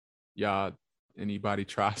anybody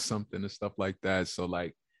tries something and stuff like that. So,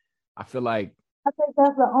 like, I feel like I think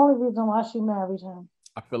that's the only reason why she married him.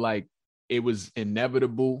 I feel like it was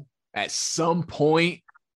inevitable at some point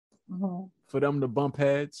for them to bump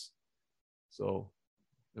heads. So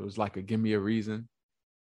it was like give me a reason.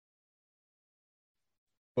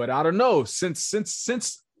 But I don't know, since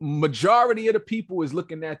majority of the people is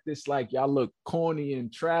looking at this like y'all look corny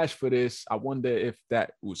and trash for this, I wonder if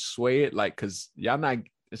that would sway it, like, because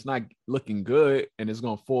it's not looking good, and it's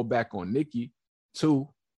gonna fall back on Nicki too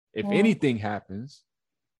if anything happens.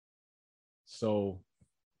 So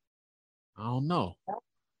I don't know.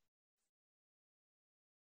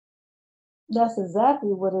 That's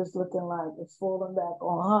exactly what it's looking like. It's falling back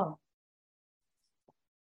on her.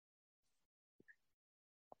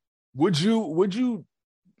 Would you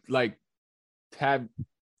like tell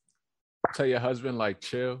your husband like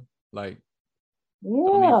chill, like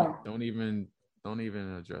don't even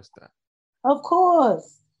address that? Of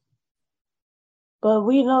course. But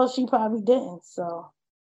we know she probably didn't, so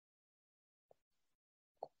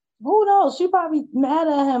who knows? She probably mad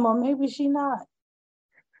at him, or maybe she not.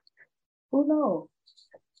 Who knows?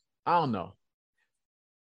 I don't know.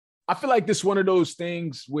 I feel like this is one of those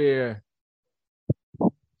things where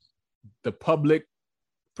the public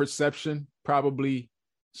perception probably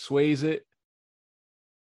sways it.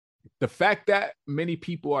 The fact that many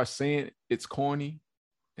people are saying it's corny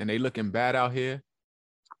and they looking bad out here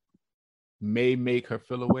may make her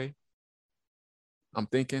feel away, I'm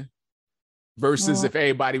thinking. Versus if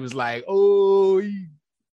everybody was like, oh, you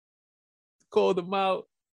called them out,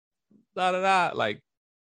 da-da-da. Like,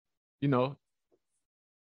 I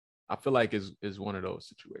feel like it's one of those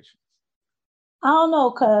situations. I don't know,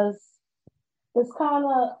 because it's kind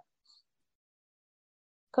of,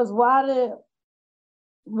 Because why did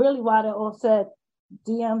Offset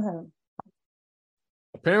DM him?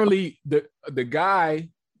 Apparently, the guy,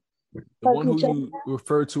 the one who you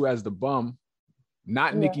refer to as the bum,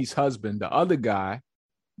 not Nicki's husband, the other guy,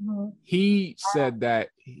 he said that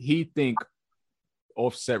he think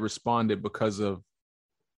Offset responded because of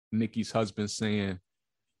Nicki's husband saying,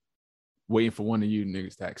 waiting for one of you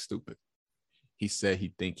niggas to act stupid. He said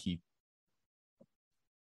he think he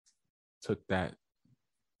took that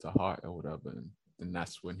to heart or whatever, and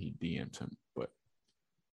that's when he DM'd him. But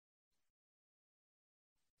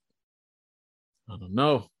I don't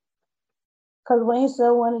know. Because when he said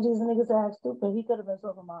one of these niggas act stupid, he could have been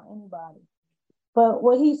talking about anybody. But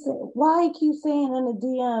what he said, why he keeps saying in the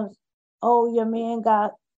DMs, oh, your man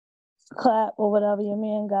got clapped or whatever, your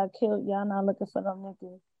man got killed, y'all not looking for them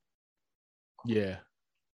niggas. Yeah.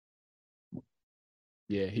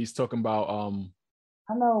 Yeah, he's talking about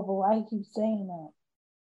I know, but why he keep saying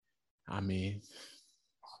that? I mean,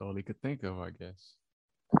 that's all he could think of, I guess.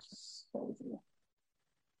 That's crazy.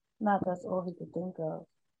 Not that's all he could think of.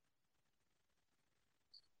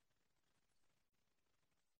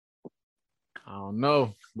 I don't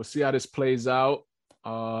know. We'll see how this plays out.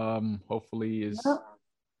 Hopefully it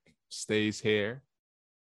stays here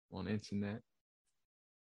on the internet.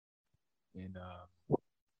 And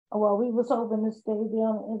well, we was hoping to stay there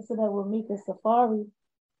on the internet with Mika Safari,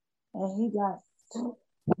 and he got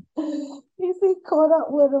he caught up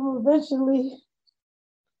with him eventually.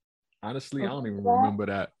 Honestly, I don't even remember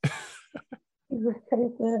that. He was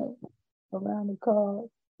chasing him around the car.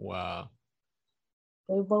 Wow.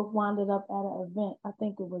 They both wound up at an event. I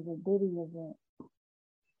think it was a Diddy event.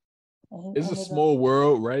 It's a small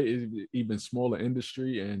world, right? It's even smaller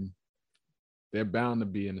industry, and they're bound to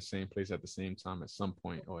be in the same place at the same time at some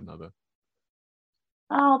point or another.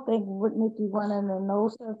 I don't think Nicki running in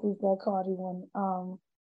those circles that Cardi won,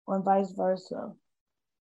 or vice versa.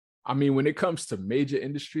 I mean, when it comes to major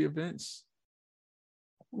industry events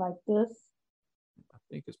like this, I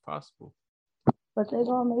think it's possible. But they're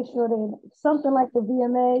gonna make sure something like the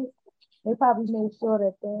VMAs, they probably made sure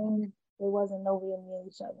that they wasn't nowhere near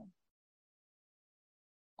each other.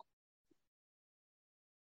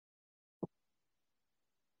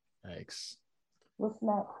 Thanks. What's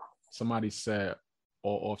next? Somebody said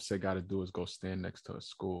all Offset got to do is go stand next to a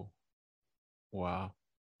school. Wow.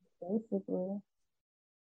 Basically.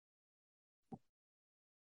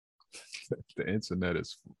 The internet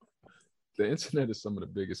is some of the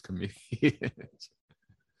biggest comedians.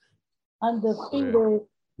 Undefeated.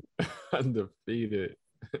 Undefeated.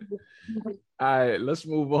 All right, let's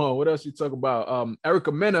move on. What else you talk about?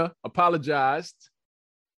 Erica Mena apologized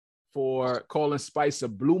for calling Spice a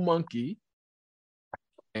blue monkey,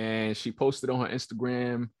 and she posted on her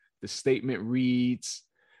Instagram. The statement reads,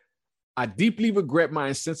 "I deeply regret my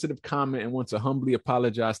insensitive comment and want to humbly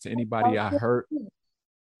apologize to anybody I hurt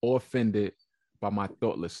or offended by my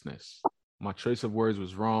thoughtlessness. My choice of words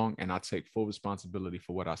was wrong, and I take full responsibility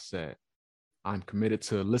for what I said. I'm committed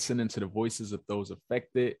to listening to the voices of those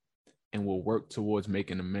affected and will work towards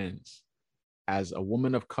making amends. As a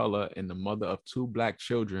woman of color and the mother of 2 Black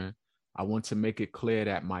children, I want to make it clear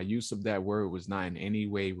that my use of that word was not in any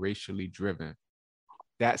way racially driven.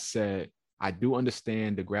 That said, I do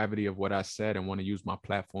understand the gravity of what I said and want to use my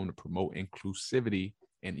platform to promote inclusivity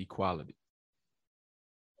and equality."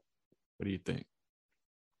 What do you think?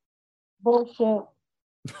 Bullshit.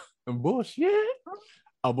 Bullshit?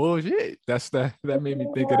 Oh, bullshit. That made me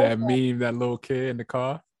think of that meme, that little kid in the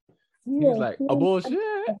car. Yeah, he was like, "A bullshit."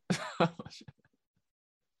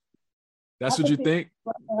 That's what you think?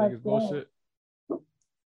 Think it's bullshit?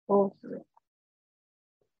 Bullshit.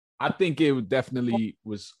 I think it definitely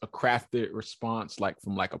was a crafted response, like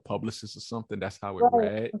from like a publicist or something. That's how it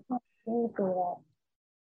read.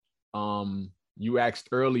 You asked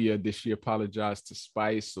earlier, did she apologize to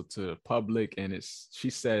Spice or to the public? And she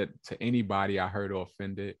said to anybody I hurt or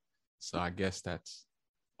offended. So I guess that's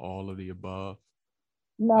all of the above.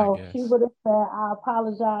 No, she would have said, "I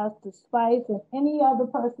apologize to Spice and any other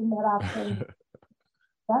person that I offended."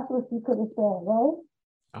 That's what she could have said, right?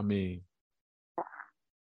 I mean,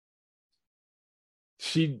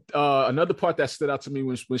 she another part that stood out to me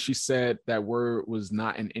when she said that word was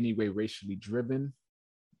not in any way racially driven.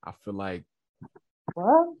 I feel like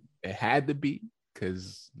it had to be,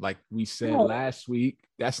 because like we said last week,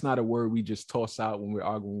 that's not a word we just toss out when we're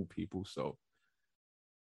arguing with people. So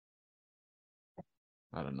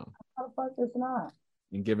I don't know. How the fuck it's not?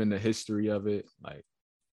 And given the history of it, like,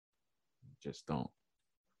 just don't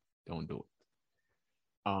do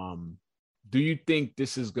it. Do you think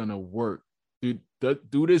this is gonna work? Do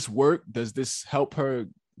this work? Does this help her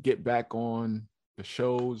get back on the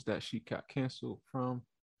shows that she got canceled from?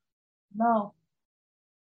 No.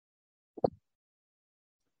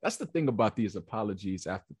 That's the thing about these apologies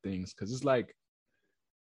after things, because it's like,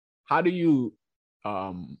 how do you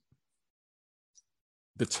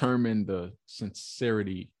determine the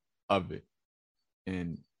sincerity of it?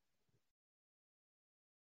 And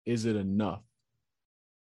is it enough?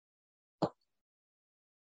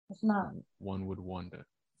 It's not. One would wonder.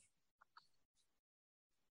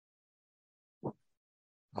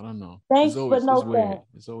 I don't know. Thanks, but no thanks.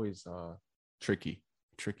 It's always tricky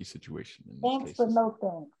situation. Thanks, but no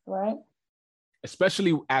thanks, right?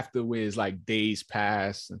 Especially after where it's like days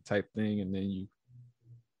pass and type thing, and then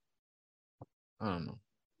I don't know.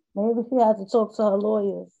 Maybe she has to talk to her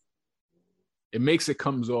lawyers. It makes it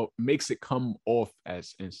come off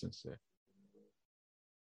as insincere.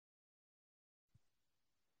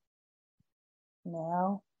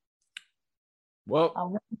 Now, well, I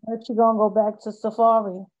wonder if she's gonna go back to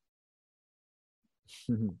Safari.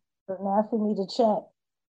 But now she needs a check.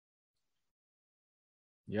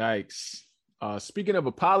 Yikes. Speaking of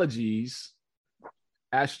apologies,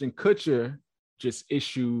 Ashton Kutcher just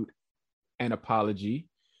issued an apology.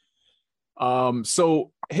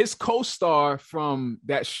 So his co-star from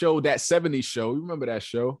that show, that 70s show, you remember that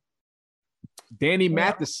show? Danny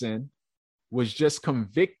Matheson was just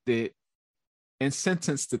convicted and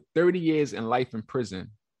sentenced to 30 years in life in prison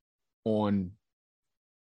on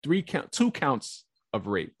 2 counts of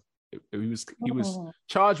rape. He was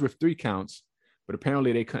charged with 3 counts, but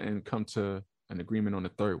apparently they couldn't come to an agreement on the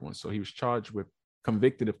third one. So he was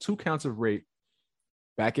convicted of 2 counts of rape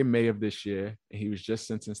back in May of this year, and he was just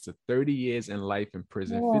sentenced to 30 years in life in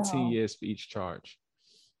prison, 15 years for each charge.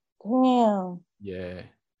 Damn. Yeah.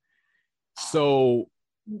 So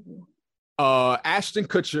Ashton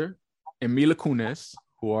Kutcher and Mila Kunis,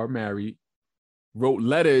 who are married, wrote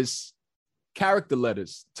character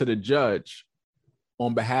letters to the judge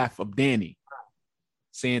on behalf of Danny,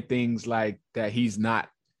 saying things like that he's not,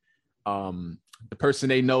 the person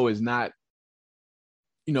they know is not,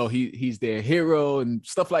 he's their hero and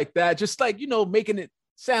stuff like that. Just like, making it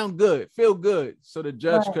sound good, feel good. So the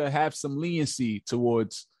judge could have some leniency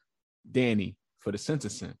towards Danny for the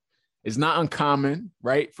sentencing. It's not uncommon,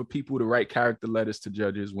 right, for people to write character letters to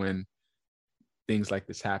judges when things like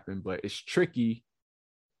this happen, but it's tricky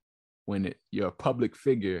when you're a public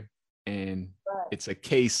figure and it's a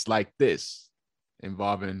case like this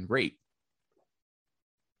involving rape.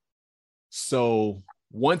 So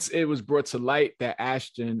once it was brought to light that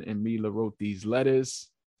Ashton and Mila wrote these letters,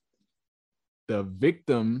 the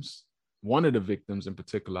victims, one of the victims in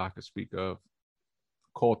particular I could speak of,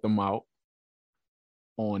 called them out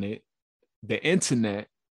on it. The internet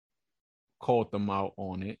called them out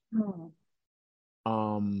on it.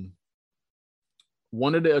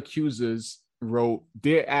 One of the accusers wrote,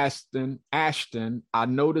 "Dear Ashton, I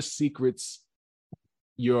know the secrets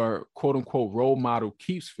your quote unquote role model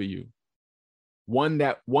keeps for you.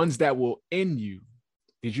 Ones that will end you.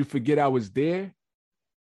 Did you forget I was there?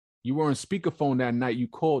 You were on speakerphone that night you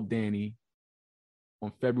called Danny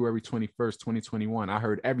on February 21st, 2021. I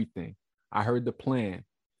heard everything. I heard the plan.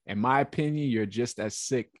 In my opinion, you're just as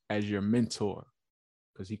sick as your mentor,"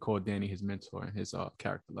 because he called Danny his mentor in his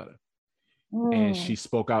character letter. And she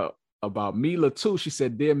spoke out about Mila too. She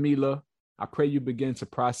said, "Dear Mila, I pray you begin to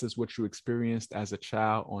process what you experienced as a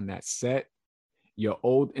child on that set. Your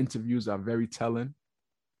old interviews are very telling."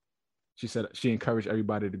 She said she encouraged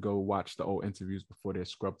everybody to go watch the old interviews before they're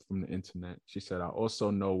scrubbed from the internet. She said, "I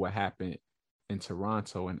also know what happened in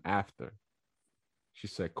Toronto and after." She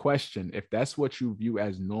said, "Question, if that's what you view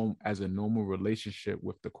as a normal relationship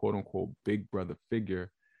with the quote unquote big brother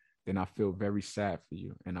figure, then I feel very sad for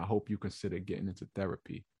you. And I hope you consider getting into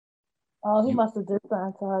therapy." Oh, he must have did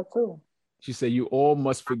something to her too. She said, "You all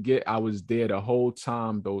must forget I was there the whole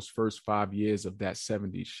time, those first 5 years of that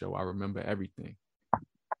 70s show. I remember everything."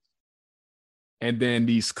 And then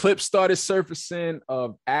these clips started surfacing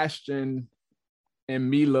of Ashton and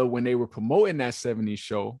Mila when they were promoting that 70s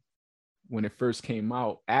show. When it first came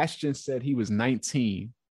out, Ashton said he was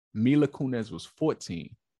 19. Mila Kunis was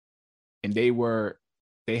 14. And they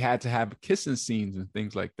had to have kissing scenes and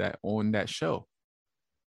things like that on that show,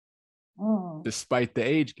 despite the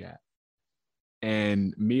age gap.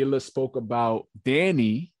 And Mila spoke about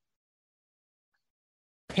Danny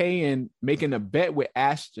making a bet with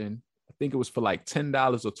Ashton. I think it was for like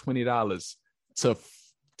 $10 or $20 to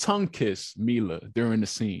tongue kiss Mila during the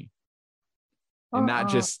scene. And not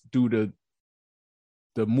just do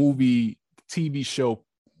the movie TV show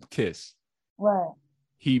kiss. Right.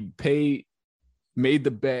 He made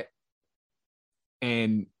the bet,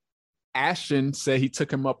 and Ashton said he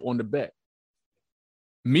took him up on the bet.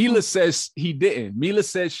 Mila says he didn't. Mila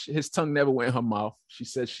says his tongue never went in her mouth. She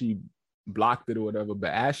said she blocked it or whatever,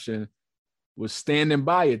 but Ashton was standing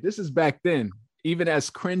by it. This is back then. Even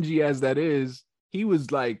as cringy as that is, he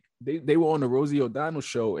was like, they were on the Rosie O'Donnell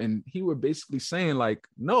show, and he were basically saying like,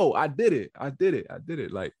 no, I did it,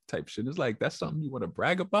 like type shit. It's like, that's something you want to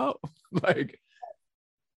brag about? Like,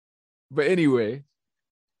 but anyway,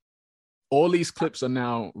 all these clips are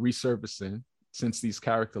now resurfacing since these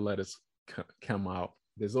character letters come out.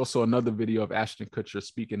 There's also another video of Ashton Kutcher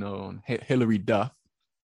speaking on Hillary Duff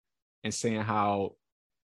and saying how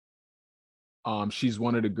she's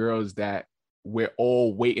one of the girls that we're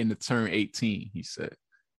all waiting to turn 18, he said.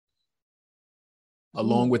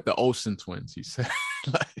 Along with the Olsen twins, he said.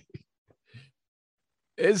 Like,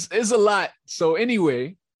 it's a lot. So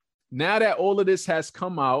anyway, now that all of this has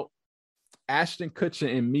come out, Ashton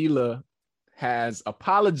Kutcher and Mila has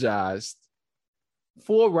apologized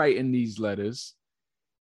for writing these letters.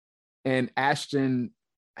 And Ashton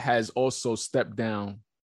has also stepped down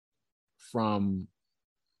from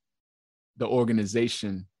the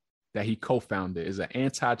organization that he co-founded. Is an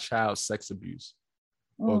anti-child sex abuse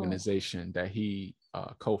organization that he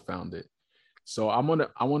co-founded. So I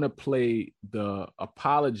want to play the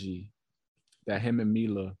apology that him and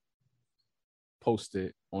Mila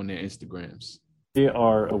posted on their Instagrams. They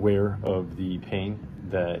are aware of the pain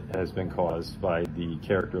that has been caused by the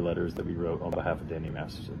character letters that we wrote on behalf of Danny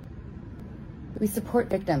Masterson. We support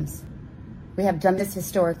victims. We have done this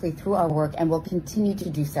historically through our work and will continue to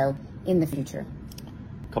do so in the future.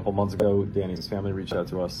 A couple months ago, Danny's family reached out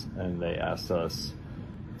to us and they asked us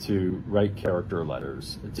to write character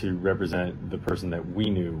letters to represent the person that we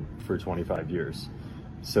knew for 25 years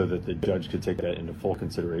so that the judge could take that into full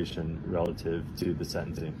consideration relative to the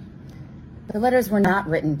sentencing. The letters were not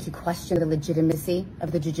written to question the legitimacy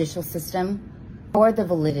of the judicial system or the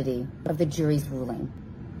validity of the jury's ruling.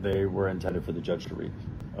 They were intended for the judge to read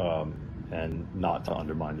and not to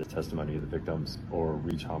undermine the testimony of the victims or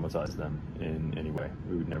re-traumatize them in any way.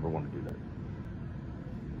 We would never want to do that.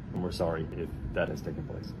 And we're sorry if that has taken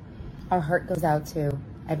place. Our heart goes out to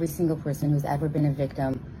every single person who's ever been a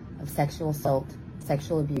victim of sexual assault,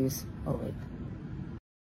 sexual abuse, or rape.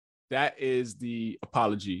 That is the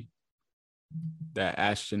apology that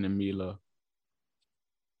Ashton and Mila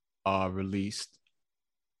released.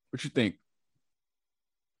 What you think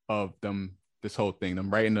of them, this whole thing, them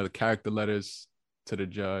writing the character letters to the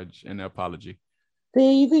judge and the apology?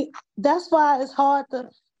 See, that's why it's hard to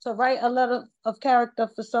write a letter of character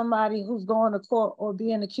for somebody who's going to court or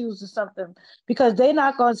being accused of something, because they're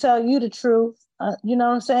not going to tell you the truth. You know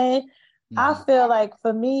what I'm saying? Mm-hmm. I feel like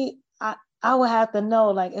for me, I would have to know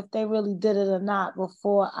like if they really did it or not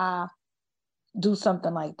before I do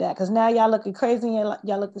something like that. Because now y'all looking crazy and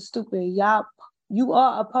y'all looking stupid. You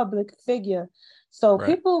are a public figure. So right.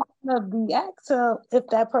 People gonna react to if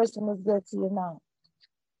that person is guilty or not.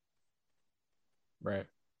 Right.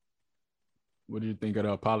 What do you think of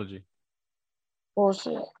the apology?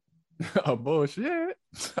 Bullshit. Bullshit.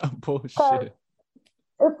 Bullshit.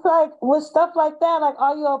 It's like with stuff like that, like,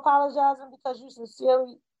 are you apologizing because you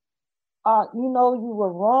sincerely you know you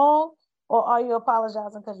were wrong, or are you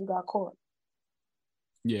apologizing because you got caught?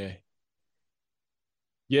 Yeah.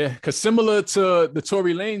 Yeah, because similar to the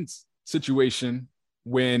Tory Lanez situation,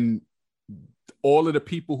 when all of the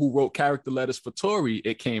people who wrote character letters for Tory,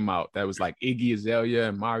 it came out that was like Iggy Azalea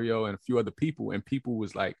and Mario and a few other people, and people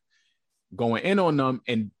was like going in on them,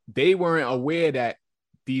 and they weren't aware that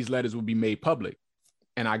these letters would be made public.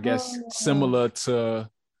 And I guess similar to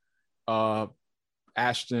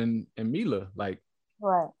Ashton and Mila, like,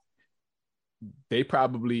 right, they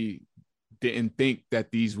probably didn't think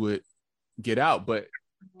that these would get out, but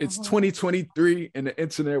it's 2023 in the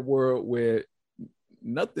internet world where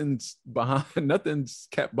nothing's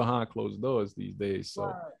kept behind closed doors these days.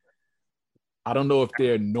 So I don't know if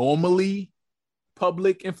they're normally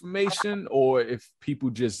public information or if people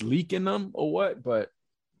just leaking them or what, but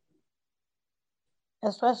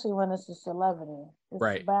especially when it's a celebrity, it's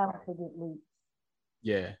right, bound to get leaked.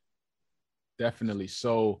 Yeah, definitely.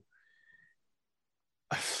 So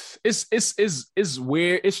it's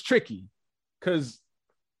weird. It's tricky because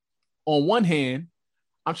on one hand,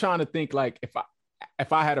 I'm trying to think like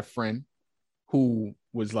if I had a friend who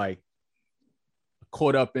was like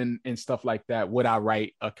caught up in stuff like that, would I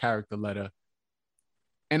write a character letter?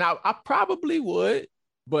 And I probably would,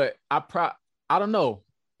 but I don't know.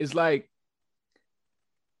 It's like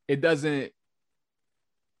it doesn't.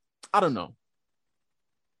 I don't know.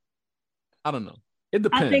 It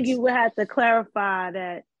depends. I think you would have to clarify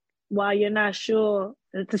that while you're not sure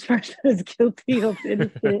that this person is guilty or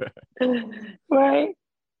innocent, right?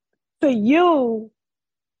 To you,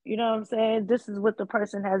 You know what I'm saying? This is what the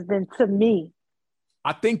person has been to me.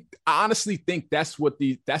 I honestly think that's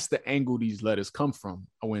the angle these letters come from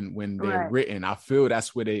when they're written. I feel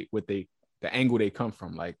that's where the angle they come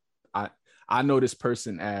from. Like I know this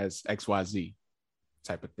person as XYZ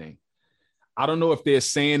type of thing. I don't know if they're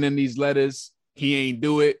saying in these letters, he ain't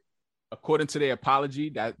do it. According to their apology,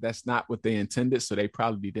 that's not what they intended. So they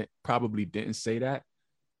probably didn't say that.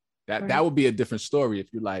 That would be a different story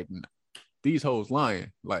if you're like, these hoes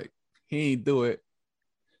lying. Like, he ain't do it.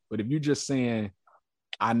 But if you're just saying,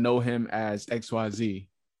 I know him as XYZ,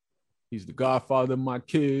 he's the godfather of my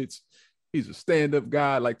kids, he's a stand-up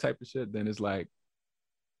guy, like type of shit, then it's like,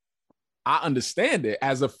 I understand it.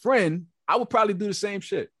 As a friend, I would probably do the same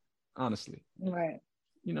shit, honestly. Right.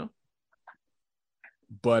 You know?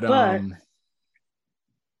 But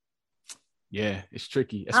yeah, it's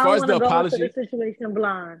tricky. As far as the apology, go into the situation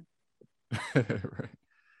blind. Right.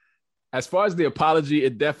 As far as the apology,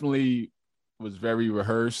 it definitely was very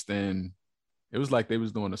rehearsed, and it was like they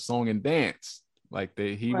was doing a song and dance. Like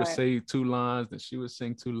he would say 2 lines, then she would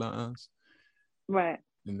sing 2 lines. Right.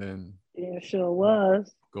 And then sure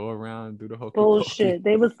was. Go around and do the whole bullshit.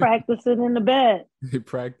 They was practicing in the bed. They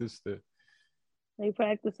practiced it. They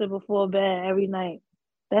practiced it before bed every night.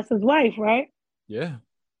 That's his wife, right? Yeah.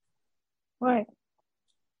 Right.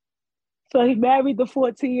 So he married the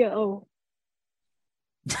 14-year-old.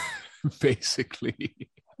 Basically.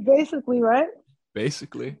 Basically, right?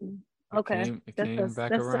 Basically. Okay. It came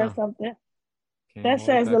back that around. Says something. Came that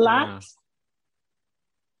says a lot. Around.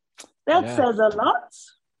 That says a lot.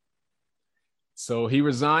 So he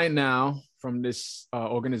resigned now from this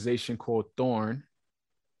organization called Thorn.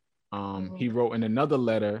 He wrote in another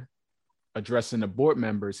letter addressing the board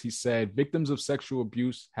members. He said, victims of sexual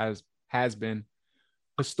abuse has been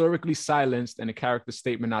historically silenced, and a character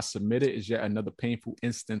statement I submitted is yet another painful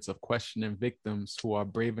instance of questioning victims who are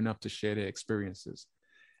brave enough to share their experiences.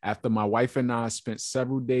 After my wife and I spent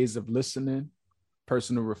several days of listening,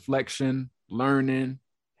 personal reflection, learning,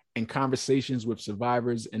 and conversations with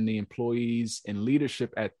survivors and the employees and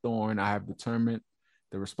leadership at Thorn, I have determined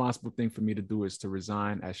the responsible thing for me to do is to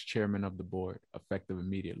resign as chairman of the board, effective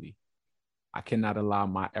immediately. I cannot allow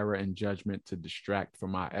my error in judgment to distract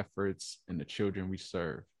from our efforts and the children we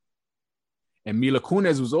serve. And Mila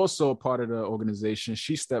Kunis was also a part of the organization.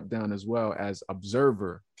 She stepped down as well as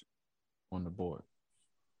observer on the board.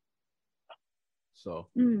 So,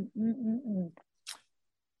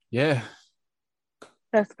 yeah.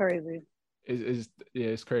 That's crazy.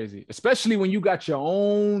 It's crazy. Especially when you got your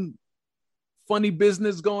own funny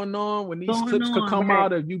business going on, when these clips could come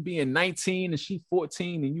out of you being 19 and she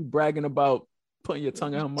 14 and you bragging about putting your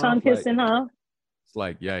tongue in her mouth. Tongue kissing her. It's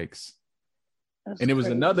like, yikes. That's and it was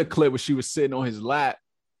crazy. Another clip where she was sitting on his lap,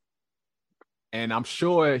 and I'm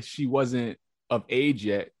sure she wasn't of age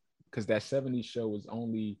yet because that 70s show was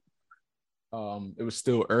only, it was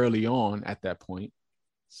still early on at that point.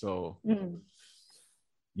 So,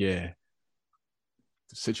 yeah.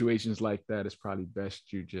 Situations like that, it's probably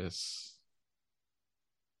best you just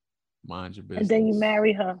mind your business. And then you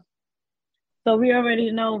marry her. So we already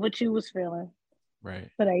know what you was feeling. Right.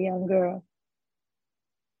 For that young girl.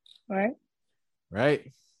 Right?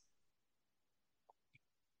 Right.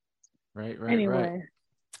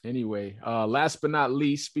 Anyway, last but not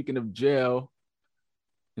least, speaking of jail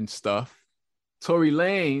and stuff, Tory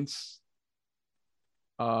Lanez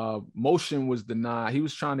motion was denied. He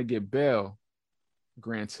was trying to get bail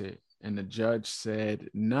granted, and the judge said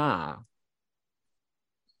nah.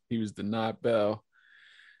 He was denied bail.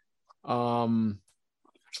 What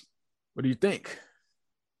do you think?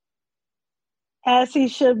 As he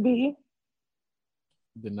should be.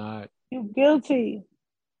 Denied. You're guilty.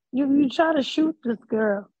 You try to shoot this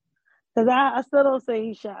girl. Because I still don't say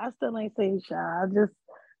he shot. I still ain't say he shot. I just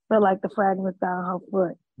feel like the fragment's down her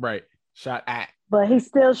foot. Right. Shot at. But he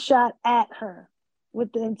still shot at her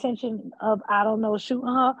with the intention of, I don't know, shooting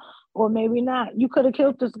her or maybe not. You could have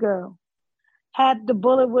killed this girl. Had the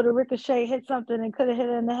bullet with a ricochet hit something and could have hit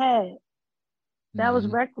her in the head. That was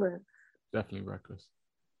reckless. Definitely reckless.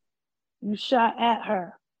 You shot at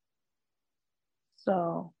her.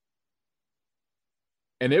 So.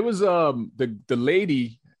 And it was the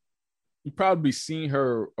lady, you probably seen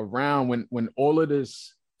her around when all of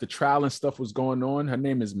this, the trial and stuff was going on. Her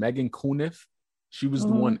name is Megan Kunis. She was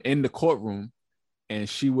the one in the courtroom, and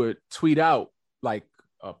she would tweet out like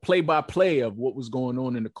a play-by-play of what was going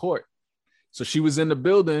on in the court. So she was in the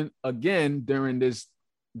building again during this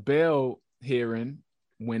bail hearing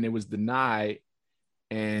when it was denied,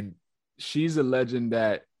 and she's alleging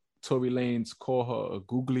that Tory Lanez called her a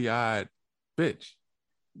googly-eyed bitch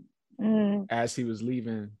as he was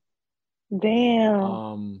leaving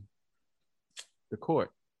Damn. The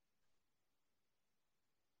court.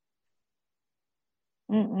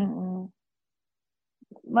 Like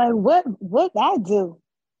what I do?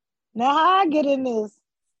 Now how I get in this?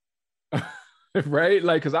 Right?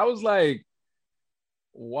 Like, cause I was like,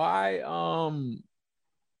 why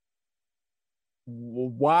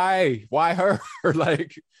her?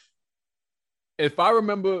 Like, if I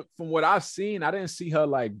remember from what I've seen, I didn't see her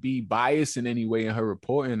like be biased in any way in her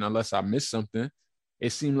reporting unless I missed something. It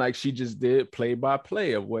seemed like she just did play by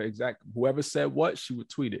play of what exactly whoever said what, she would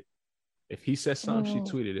tweet it. If he said something, she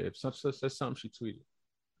tweeted it. If such said something, she tweeted.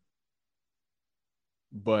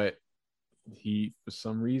 But he, for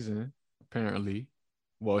some reason, apparently,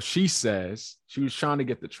 well, she says she was trying to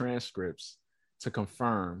get the transcripts to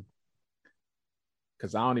confirm,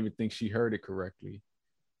 because I don't even think she heard it correctly.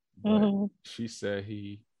 But she said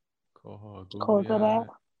he called her googly eye.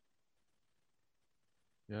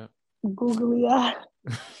 Yeah. Googly eye.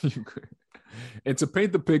 And to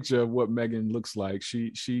paint the picture of what Megan looks like,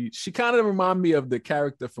 she kind of remind me of the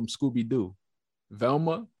character from Scooby-Doo,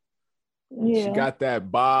 Velma. Yeah. She got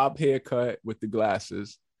that bob haircut with the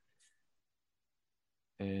glasses.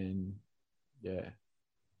 And yeah.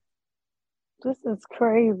 This is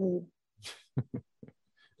crazy.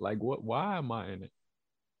 Like, what? Why am I in it?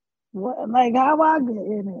 What? Like, how I get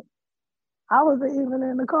in it? I wasn't even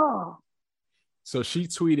in the car. So she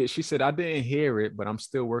tweeted, she said, I didn't hear it, but I'm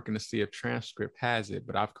still working to see if transcript has it.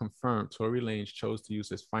 But I've confirmed Tory Lanez chose to use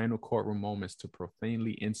his final courtroom moments to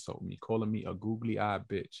profanely insult me, calling me a googly eye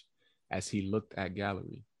bitch as he looked at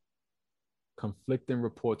gallery. Conflicting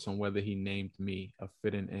reports on whether he named me a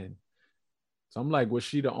fitting in. So I'm like, was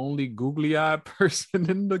she the only googly eye person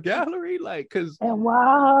in the gallery? Like, cause and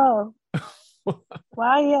why her?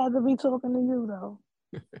 Why he had to be talking to you though?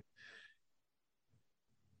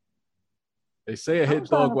 They say a hit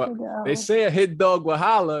dog will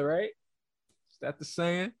holler, right? Is that the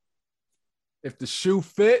saying? If the shoe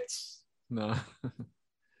fits, no.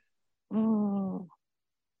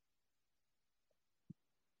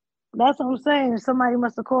 That's what I'm saying. Somebody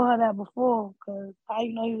must have called her that before, because how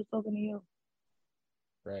you know he was talking to you?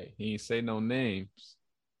 Right. He ain't say no names,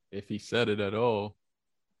 if he said it at all.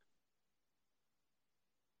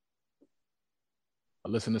 I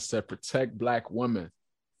listen to said protect Black women.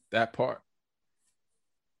 That part.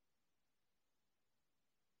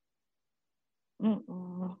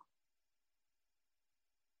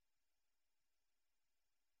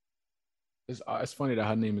 It's funny that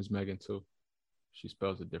her name is Megan too. She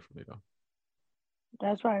spells it differently though.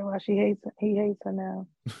 That's probably why he hates her now.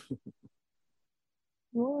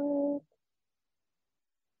 What?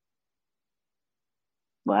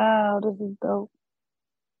 Wow, this is dope.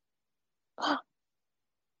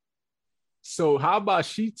 So how about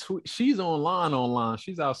she's online.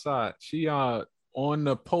 She's outside. She on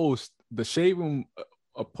the post, the Shade Room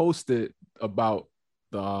posted about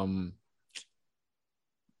the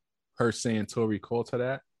her saying Tory called her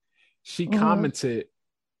that. She commented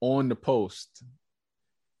on the post.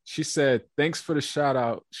 She said, thanks for the shout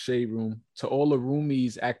out, Shade Room. To all the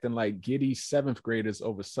roomies acting like giddy 7th graders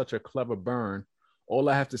over such a clever burn. All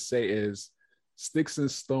I have to say is, sticks and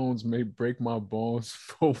stones may break my bones,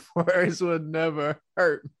 but words will never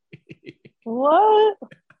hurt me. What?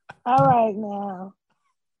 All right now.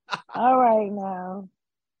 All right now.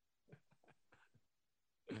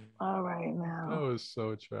 All right now. That was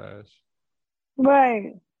so trash.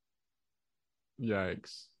 Right.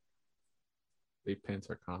 Yikes. They pinned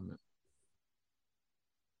her comment.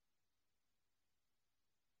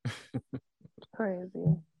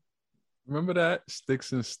 Crazy. Remember that?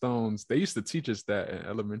 Sticks and stones. They used to teach us that in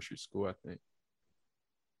elementary school, I think.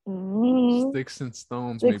 Sticks and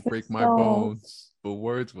stones may break my bones, but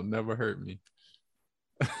words will never hurt me.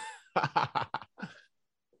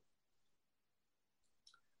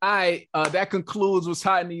 All right, that concludes what's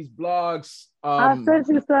hot in these blogs. I sent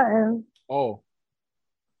you something. Oh.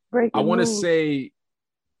 Breaking I want to say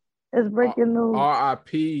it's breaking news.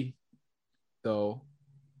 RIP though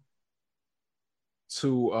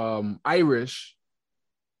to Irish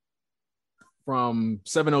from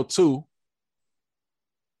 702.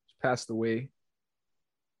 She passed away.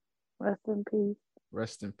 Rest in peace.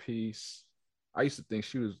 Rest in peace. I used to think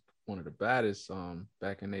she was one of the baddest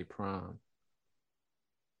back in their prime.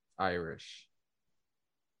 Irish.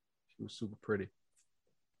 She was super pretty.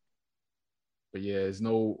 But yeah, there's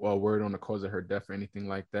no word on the cause of her death or anything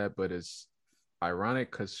like that. But it's ironic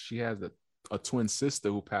because she has a twin sister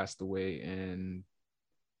who passed away in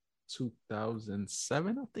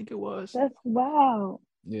 2007, I think it was. That's wow.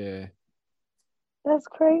 Yeah. That's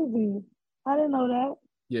crazy. I didn't know that.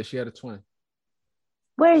 Yeah, she had a twin.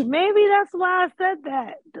 Wait, maybe that's why I said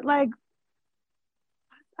that. Like,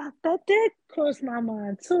 that did cross my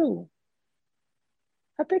mind too.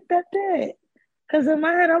 I think that did. Because in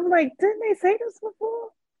my head, I'm like, didn't they say this before?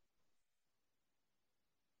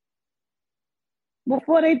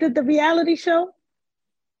 Before they did the reality show?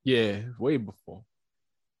 Yeah, way before.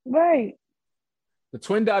 Right. The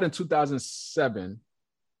twin died in 2007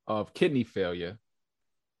 of kidney failure.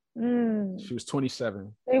 She was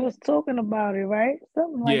 27. They was talking about it, right?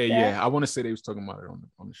 Something like that. Yeah. I want to say they was talking about it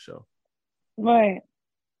on the show. Right.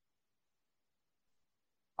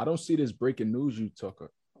 I don't see this breaking news you talk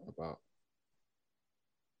about.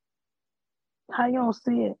 How you don't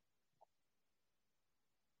see it?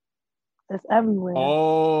 It's everywhere.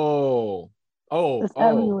 It's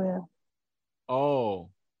everywhere. Oh.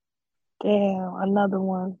 Damn, another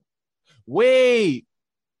one. Wait.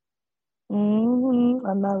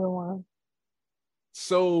 Another one.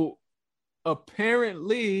 So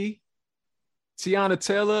apparently Teyana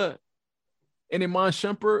Taylor and Iman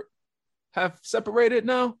Shumpert have separated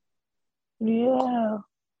now? Yeah.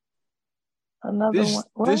 Another one.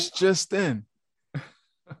 What? This just in.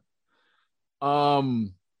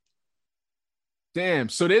 Damn.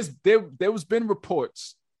 So there was been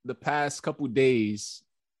reports the past couple days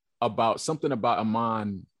about something about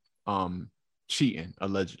Iman cheating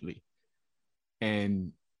allegedly.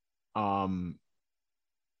 And I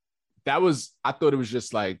thought it was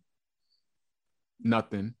just like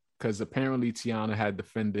nothing, because apparently Teyana had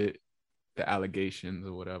defended the allegations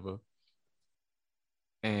or whatever.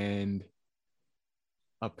 And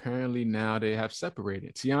apparently now they have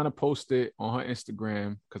separated. Teyana posted on her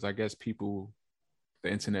Instagram, because I guess the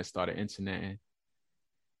internet started interneting.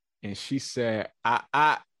 And she said,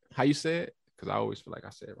 how you say it? Because I always feel like I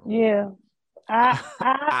say it wrong. Yeah.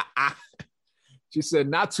 She said,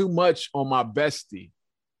 not too much on my bestie.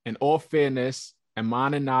 In all fairness,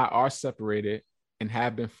 Iman and I are separated and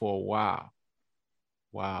have been for a while.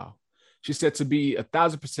 Wow. She said, to be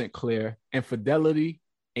 1,000% clear, infidelity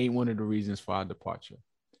ain't one of the reasons for our departure.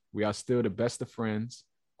 We are still the best of friends,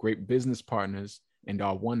 great business partners, and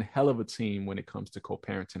are one hell of a team when it comes to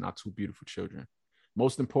co-parenting our two beautiful children.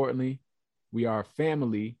 Most importantly, we are a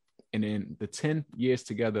family, and in the 10 years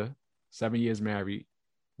together, 7 years married,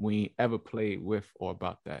 we ain't ever played with or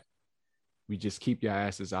about that. We just keep your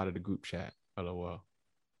asses out of the group chat, LOL,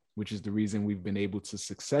 which is the reason we've been able to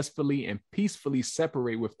successfully and peacefully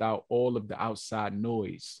separate without all of the outside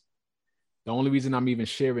noise. The only reason I'm even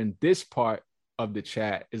sharing this part of the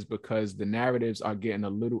chat is because the narratives are getting a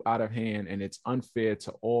little out of hand and it's unfair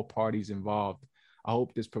to all parties involved. I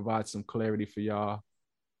hope this provides some clarity for y'all.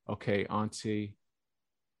 Okay, Auntie,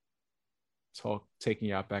 taking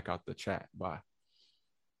y'all back out the chat. Bye.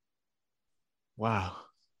 Wow.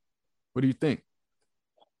 What do you think?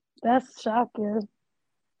 That's shocking.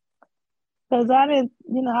 Because I didn't,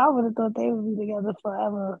 I would have thought they would be together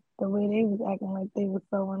forever, the way they was acting like they were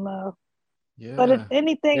so in love. Yeah. But if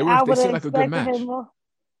anything, I would have expected like it more.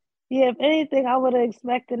 Yeah, if anything, I would have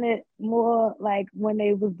expected it more like when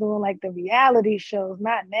they was doing like the reality shows,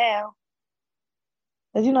 not now.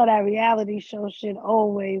 Because that reality show shit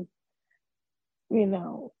always,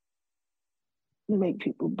 make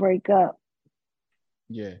people break up.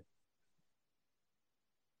 Yeah.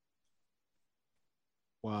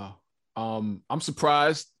 Wow. I'm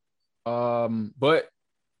surprised. But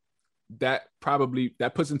that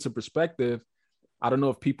puts into perspective. I don't know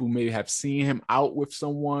if people may have seen him out with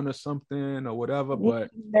someone or something or whatever,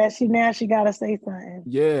 but now she gotta say something.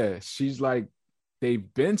 Yeah, she's like,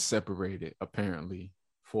 they've been separated apparently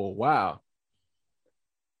for a while.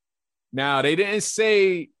 Now they didn't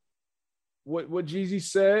say what Jeezy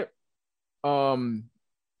said.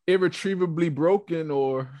 Irretrievably broken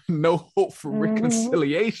or no hope for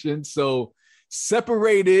reconciliation. So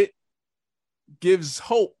separated gives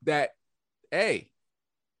hope that, hey,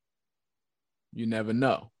 you never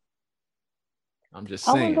know. I'm just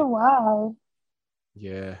saying. I wonder why.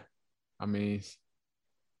 Yeah. I mean,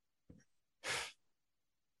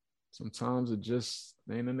 sometimes it just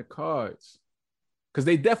ain't in the cards. Because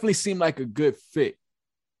they definitely seem like a good fit.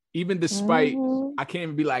 Even despite, I can't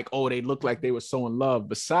even be like, oh, they look like they were so in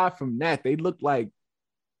love. Aside from that, they look like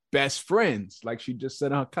best friends. Like she just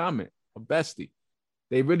said in her comment, a bestie.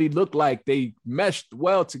 They really look like they meshed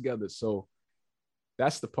well together. So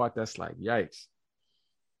that's the part that's like, yikes.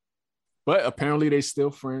 But apparently they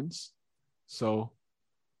still friends. So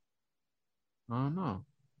I don't know.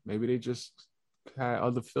 Maybe they just had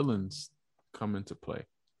other feelings come into play.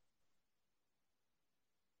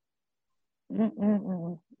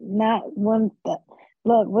 Not one.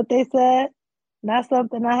 Look, what they said, not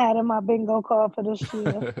something I had in my bingo card for this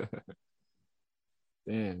year.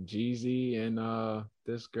 Damn, Jeezy and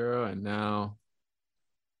this girl, and now.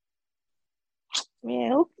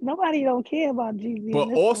 Man, nobody don't care about Jeezy.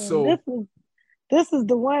 But also, this is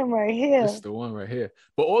the one right here. This is the one right here.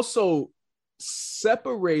 But also,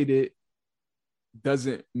 separated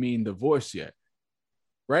doesn't mean divorce yet,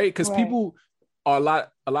 right? Because people are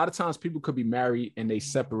a lot of times people could be married and they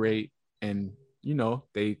separate, and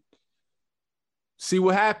they see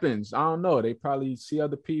what happens. I don't know. They probably see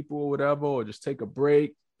other people or whatever, or just take a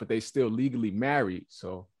break, but they still legally married.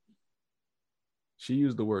 So she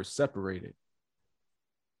used the word separated.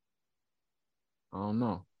 I don't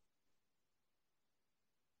know.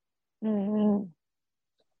 Mm-hmm.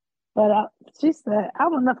 But she said, I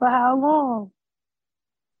wonder for how long.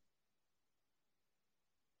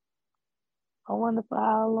 I wonder for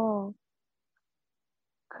how long.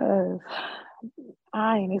 Because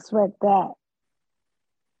I ain't expect that.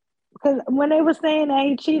 Because when they were saying that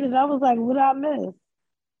he cheated, I was like, what did I miss?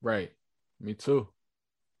 Right. Me too.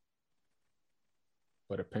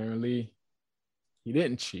 But apparently, he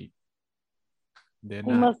didn't cheat. They're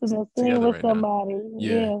he must have been seen with somebody.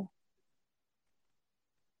 Yeah.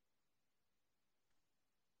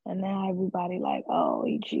 And now everybody like, oh,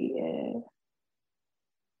 he cheated.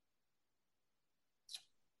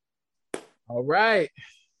 All right.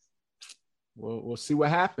 We'll see what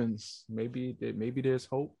happens. Maybe there's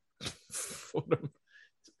hope for them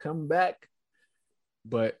to come back.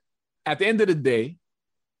 But at the end of the day,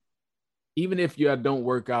 even if you don't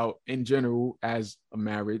work out in general as a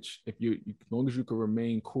marriage, as long as you can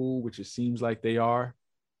remain cool, which it seems like they are,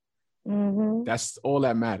 that's all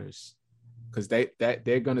that matters. Because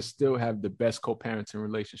they're gonna still have the best co-parenting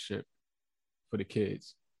relationship for the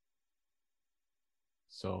kids.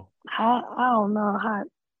 So I don't know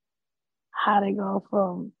how they go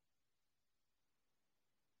from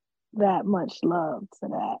that much love to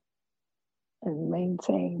that and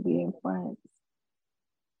maintain being friends.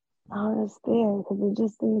 I don't understand, because it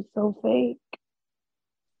just seems so fake.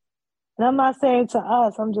 And I'm not saying to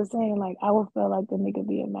us, I'm just saying, like, I would feel like the nigga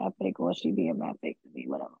being mad fake or she being mad fake to me,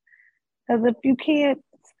 whatever. Because if you can't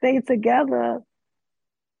stay together,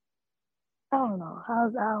 I don't know. I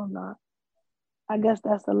don't know. I guess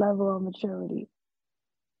that's the level of maturity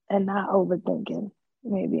and not overthinking.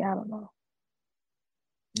 Maybe, I don't know.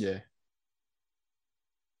 Yeah.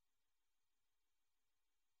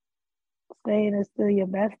 Saying it's still your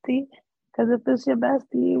bestie. Because if it's your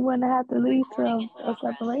bestie, you wouldn't have to lead to a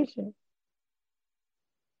separation.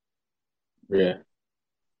 Yeah.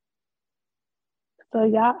 So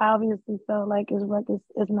y'all obviously felt like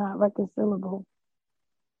it's not reconcilable.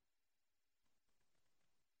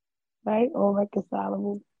 Right? Or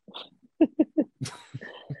reconcilable.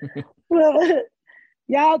 Well,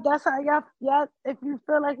 y'all, that's how y'all, if you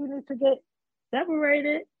feel like you need to get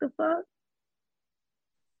separated, the fuck?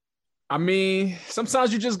 I mean,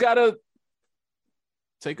 sometimes you just gotta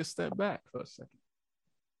take a step back for a second.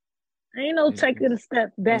 Ain't no taking a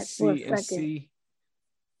step back for a second. See.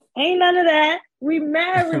 Ain't none of that. We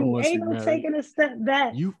married. Ain't no taking a step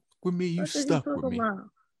back. You with me, you stuck with me. Talking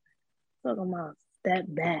about step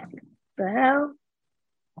back. The hell?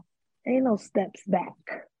 Ain't no steps back.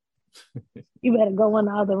 You better go in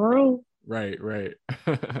the other room. Right.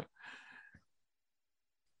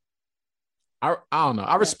 I don't know.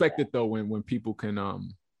 I respect it though when people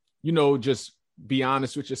can just be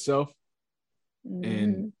honest with yourself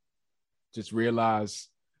and just realize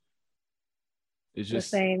it's just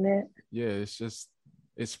saying it. Yeah,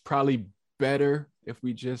 it's probably better if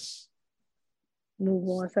we just move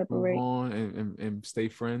on and stay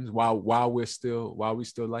friends while we still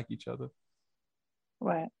like each other.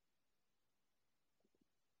 Right.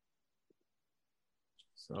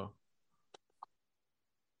 So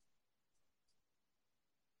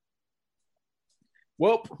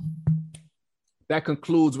well, that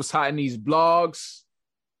concludes what's hot in these blogs.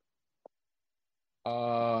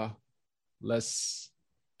 Let's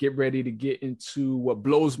get ready to get into what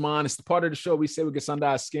blows mine. It's the part of the show we say what gets under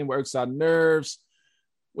our skin, what irks our nerves.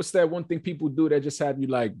 What's that one thing people do that just have you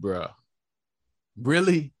like, bruh?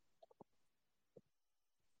 Really?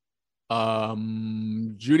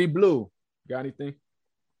 Judy Blu, got anything?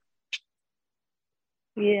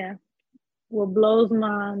 Yeah. What blows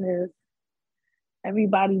mine is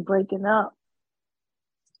everybody breaking up.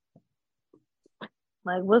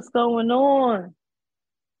 Like, what's going on?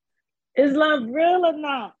 Is love real or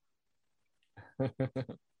not?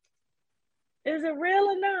 Is it real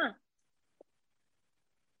or not?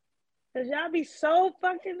 Because y'all be so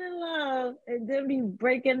fucking in love and then be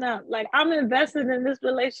breaking up. Like, I'm invested in this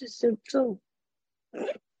relationship too. Is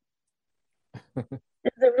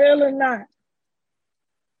it real or not?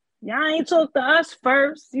 Y'all ain't talk to us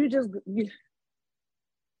first. You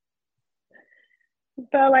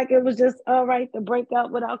felt like it was just all right to break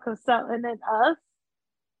up without consulting us.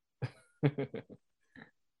 The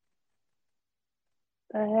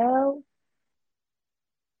hell?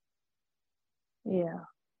 Yeah.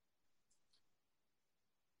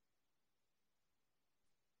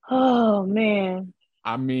 Oh man.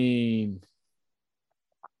 I mean,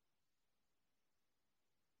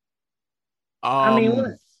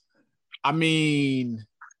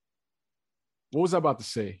 what was I about to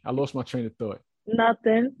say? I lost my train of thought.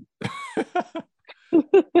 Nothing.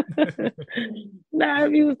 Nah,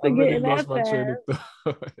 if you was forgetting that my train of thought.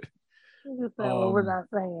 What was I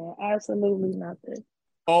saying? Absolutely nothing.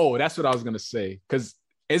 Oh, that's what I was gonna say. Because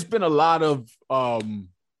it's been a lot of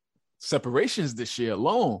separations this year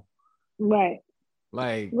alone. Right.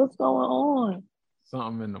 Like, what's going on?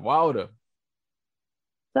 Something in the water.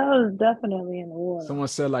 That was definitely in the water. Someone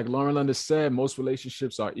said, like Lauren London said, most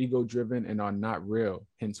relationships are ego-driven and are not real.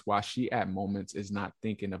 Hence why she at moments is not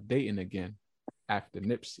thinking of dating again after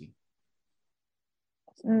Nipsey.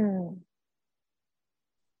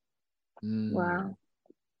 Wow.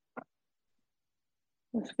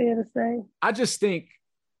 That's fair to say. I just think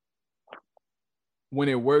when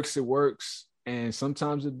it works, and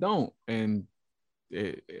sometimes it don't. And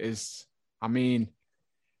it's, I mean,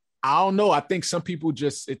 I don't know. I think some people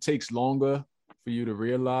it takes longer for you to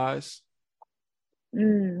realize.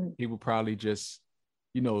 People probably just,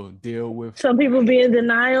 deal with. Some people be in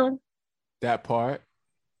denial. That part.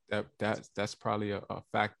 That's probably a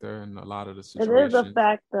factor in a lot of the situations. It is a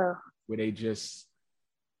factor. Where they just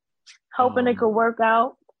hoping it could work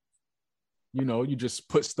out. You just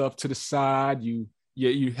put stuff to the side. You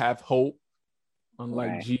have hope.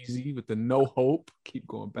 Unlike Jeezy with the no hope. Keep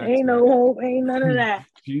going back. Ain't no hope. Ain't none of that.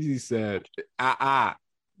 Jeezy said,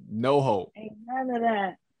 no hope. Ain't none of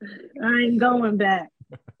that. I ain't going back.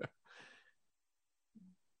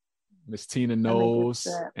 Miss Tina Knowles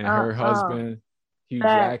and her husband, Hugh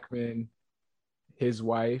Jackman, his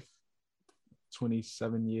wife,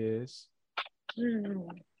 27 years.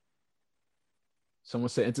 Someone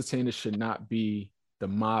said entertainers should not be the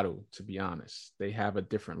model, to be honest. They have a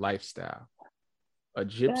different lifestyle. A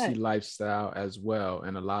gypsy lifestyle as well,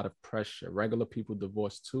 and a lot of pressure. Regular people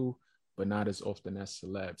divorce too, but not as often as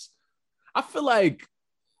celebs. I feel like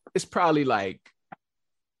it's probably like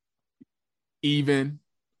even.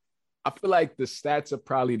 I feel like the stats are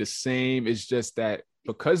probably the same. It's just that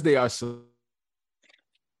because they are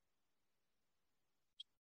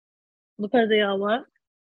because they are what?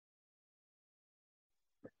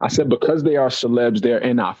 I said because they are celebs, they're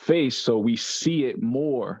in our face, so we see it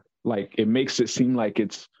more. Like it makes it seem like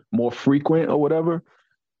it's more frequent or whatever.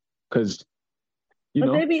 Because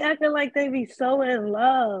But they be acting like they be so in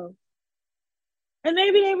love. And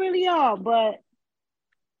maybe they really are, but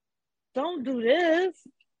don't do this.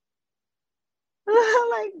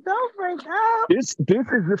 Like, don't break up. This is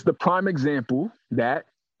just the prime example that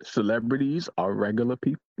celebrities are regular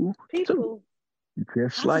people. Too.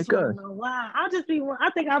 Just like us. Why? I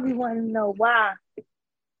think I'll be wanting to know why.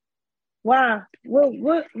 Why?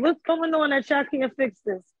 What's going on that y'all can't fix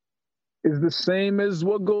this? It's the same as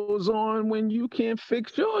what goes on when you can't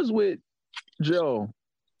fix yours with Joe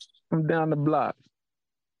from down the block.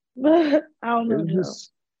 I don't know, Joe.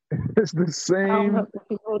 It's the same. I don't know if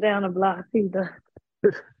you go down the block either.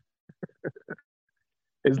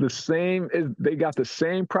 It's the same. They got the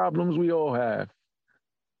same problems we all have.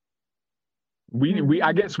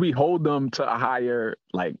 I guess we hold them to a higher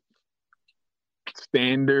like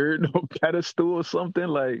standard or pedestal or something.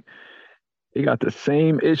 Like they got the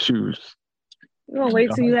same issues. You gonna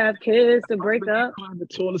wait till you have kids to break up? Climb the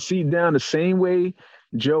toilet seat down the same way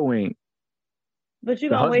Joe ain't. But you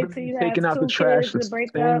gonna wait till you have taking out the trash the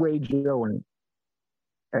same way Joe ain't.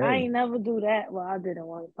 Hey. I ain't never do that. Well, I did it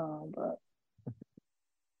one time, but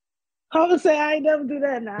I would say I ain't never do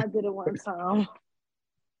that. No, I did it one time.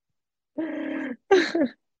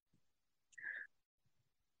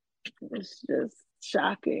 It's just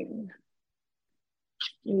shocking.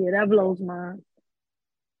 Yeah, that blows my.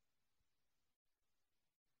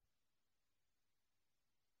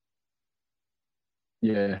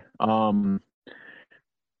 Yeah. I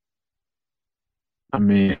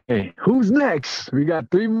mean, hey, who's next? We got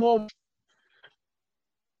 3 more.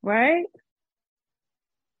 Right?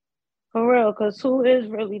 For real, because who is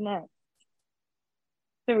really next?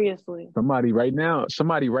 Seriously. Somebody right now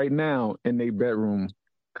in their bedroom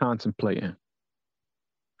contemplating.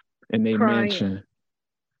 In their mansion.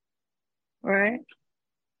 Right?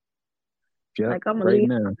 Yep, like I'm right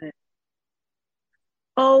now.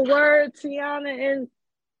 Oh, word, Teyana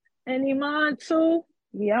and Iman too?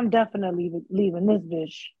 Yeah, I'm definitely leaving this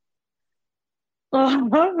bitch. I'm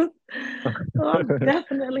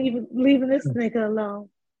definitely leaving this nigga alone.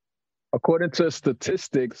 According to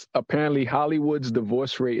statistics, apparently Hollywood's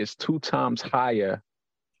divorce rate is 2 times higher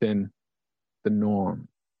than the norm.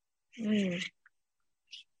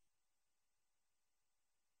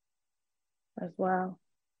 That's wild.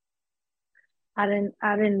 I didn't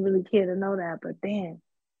really care to know that, but damn.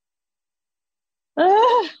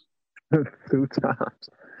 2 times.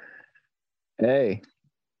 Hey.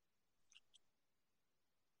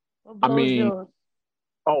 I mean, yours?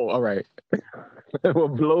 Oh, all right.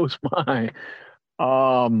 What blows mine?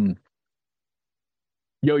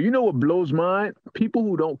 Yo, you know what blows mine? People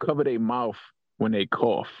who don't cover their mouth when they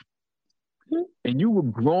cough. Mm-hmm. And you were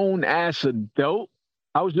grown ass adult.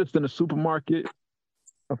 I was just in a supermarket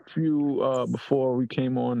a few before we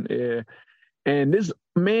came on air, and this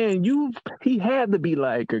man, he had to be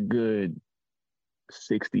like a good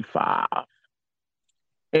 65,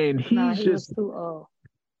 and he's just too old.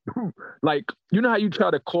 Like, you know how you try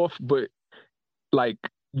to cough, but like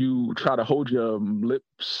you try to hold your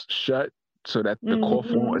lips shut so that the cough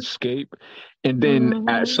won't escape, and then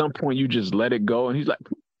at some point you just let it go, and he's like,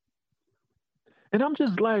 and I'm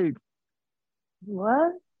just like,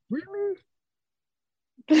 what? Really?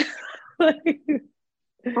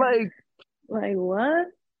 like what?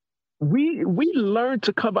 We learned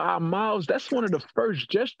to cover our mouths. That's one of the first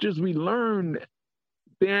gestures we learned,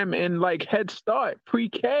 damn, in like Head Start,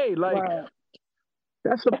 pre-K. Like,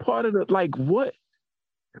 that's a part of the, like, what?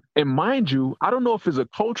 And mind you, I don't know if it's a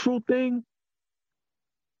cultural thing,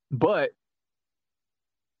 but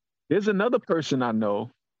there's another person I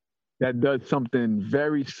know that does something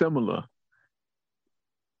very similar.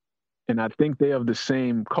 And I think they have the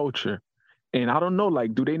same culture. And I don't know,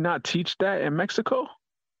 like, do they not teach that in Mexico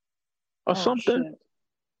or something? Shit.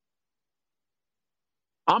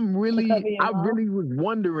 I really was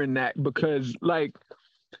wondering that because, like,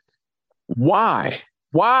 why?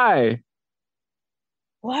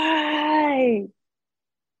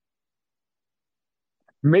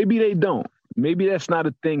 Maybe they don't. Maybe that's not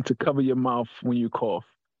a thing to cover your mouth when you cough.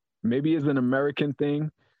 Maybe it's an American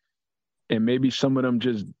thing, and maybe some of them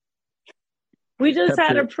just... We just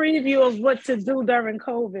had a preview of what to do during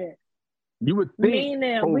COVID. You would think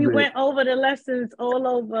we went over the lessons all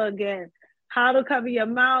over again. How to cover your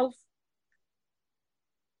mouth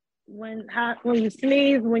when you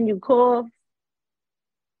sneeze, when you cough.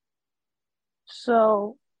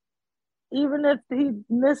 So even if he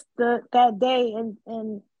missed that day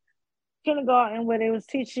in kindergarten where they was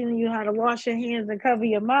teaching you how to wash your hands and cover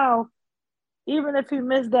your mouth, even if he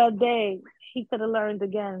missed that day, he could have learned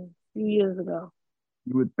again a few years ago.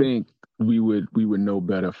 You would think we would know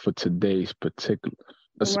better for today's particular,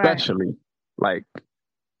 especially like,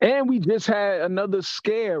 and we just had another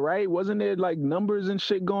scare, right? Wasn't there like numbers and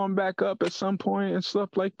shit going back up at some point and stuff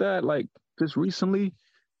like that? Like just recently?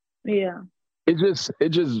 Yeah. It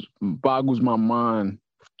just boggles my mind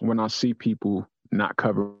when I see people not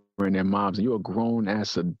covering their mouths. And you're a grown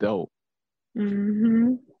ass adult.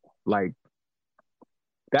 Mm-hmm. Like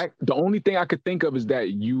that. The only thing I could think of is that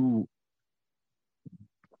you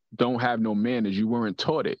don't have no manners. You weren't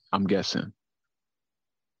taught it, I'm guessing.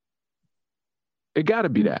 It gotta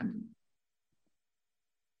be that.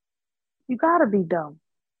 You gotta be dumb.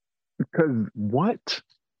 Because what?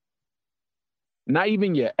 Not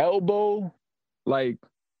even your elbow? Like,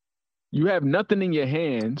 you have nothing in your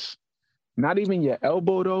hands. Not even your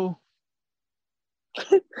elbow, though.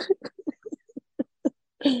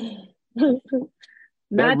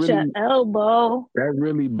 Not your elbow. That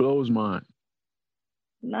really blows mine.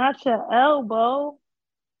 Not your elbow.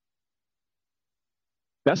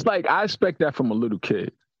 That's like, I expect that from a little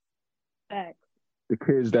kid. Facts. The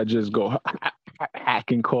kids that just go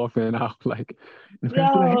hacking, coughing out, like,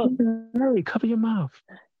 yo, hey, cover your mouth.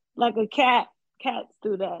 Like a cat. Cats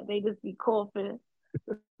do that. They just be coughing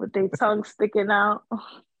with their tongue sticking out.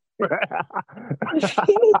 Right?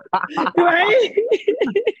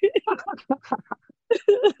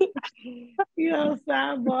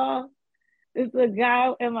 Sidebar. It's a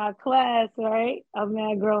guy in my class, right? I'm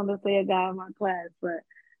not grown to say a guy in my class, but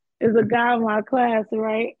it's a guy in my class,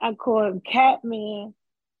 right? I call him Catman,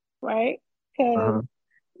 right? Because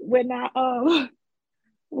when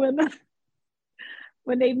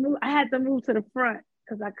they moved, I had to move to the front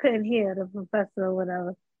because I couldn't hear the professor or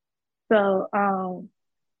whatever. So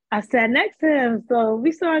I sat next to him. So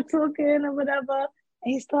we started talking or whatever,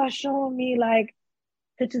 and he started showing me like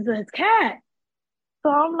pictures of his cat. So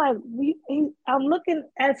I'm like, I'm looking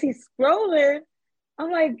as he's scrolling. I'm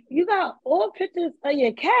like, you got all pictures of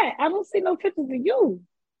your cat. I don't see no pictures of you.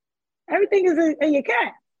 Everything is in your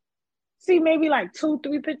cat. See maybe like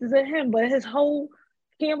 2-3 pictures of him, but his whole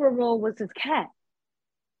camera roll was his cat.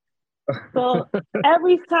 So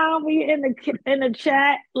every time we in the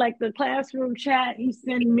chat, like the classroom chat, he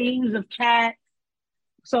sent memes of cats.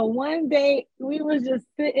 So one day we was just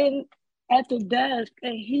sitting at the desk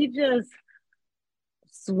and he just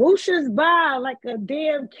swooshes by like a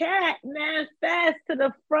damn cat, man, fast to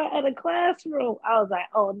the front of the classroom. I was like,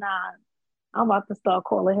 oh nah, I'm about to start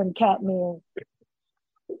calling him Catman.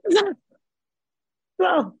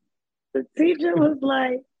 So the teacher was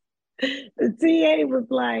like, the TA was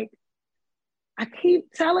like, I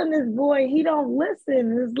keep telling this boy he don't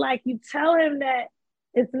listen. It's like you tell him that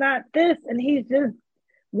it's not this, and he just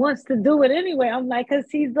wants to do it anyway. I'm like, cause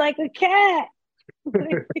he's like a cat.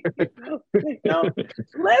 Don't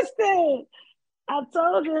listen. I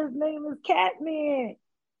told you his name is Catman.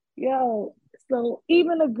 Yo, so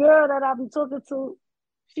even the girl that I be talking to,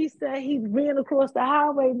 she said he ran across the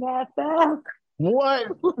highway mad fast. What?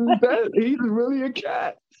 He's really a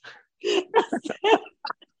cat.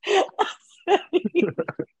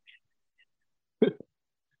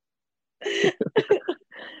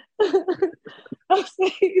 I'm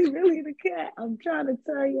saying he's really the cat. I'm trying to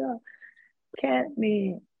tell y'all,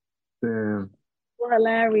 Catman. Damn.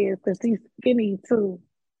 Hilarious because he's skinny too.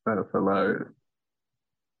 That's hilarious.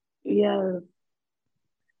 Yeah.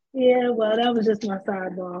 Yeah, well, that was just my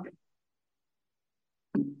sidebar.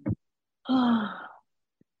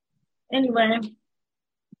 Anyway,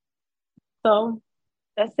 so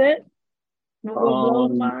that's it. What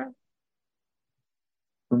blows mine?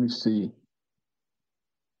 Let me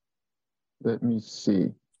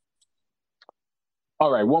see.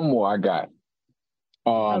 All right, one more I got.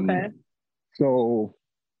 Okay. So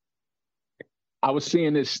I was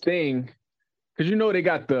seeing this thing because they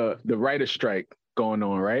got the writer strike going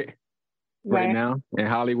on, right now in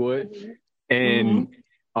Hollywood, and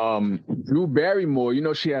Drew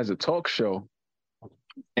Barrymore, she has a talk show,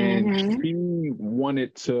 and she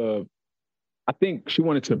wanted to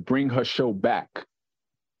bring her show back,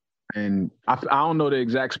 and I don't know the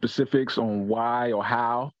exact specifics on why or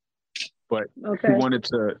how, but she wanted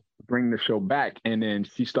to bring the show back, and then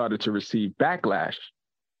she started to receive backlash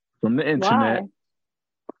from the internet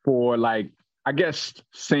for I guess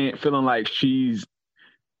feeling like she's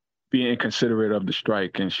being inconsiderate of the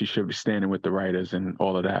strike and she should be standing with the writers and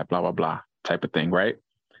all of that, blah, blah, blah type of thing, right?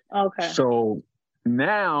 Okay. So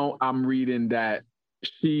now I'm reading that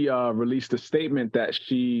she released a statement that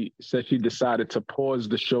she said she decided to pause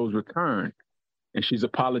the show's return. And she's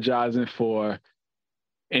apologizing for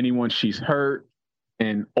anyone she's hurt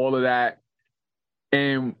and all of that.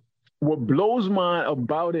 And what blows my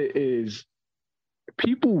about it is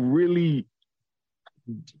people really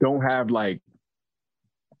don't have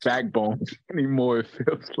backbone anymore. It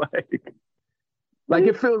feels like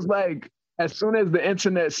it feels like as soon as the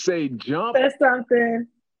internet say jump, that's something.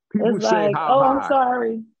 People it's say like, how oh, high. I'm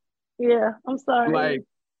sorry. Yeah, I'm sorry.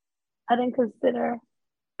 I didn't consider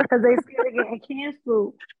because they scared of getting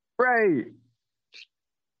canceled. Right.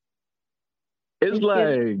 It's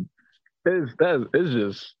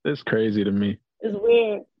it's crazy to me. It's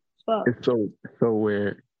weird. Fuck. It's so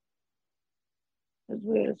weird. It's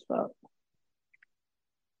weird as fuck.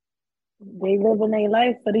 They living their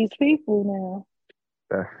life for these people now.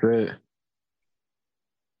 That's it.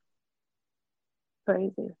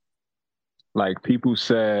 Crazy. People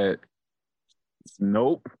said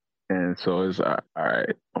nope, and so it's all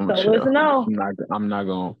right. I'm so it's no. I'm not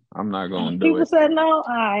gonna do People it. said no. All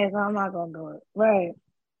right, so I'm not gonna do it. Right.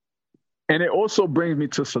 And it also brings me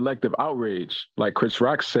to selective outrage, like Chris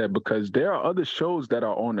Rock said, because there are other shows that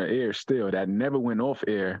are on the air still that never went off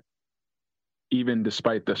air, even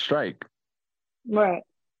despite the strike. Right.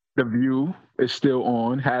 The View is still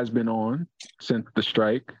on, has been on since the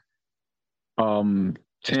strike.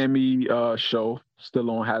 Tammy show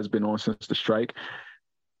still on, has been on since the strike.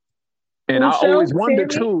 And I always wonder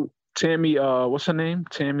too, Tammy, what's her name?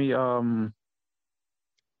 Tammy, damn,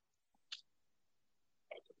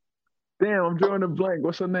 I'm drawing a blank.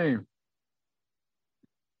 What's her name?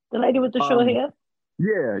 The lady with the short hair?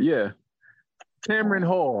 Yeah. Tamron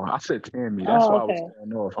Hall. I said Tammy. That's why I was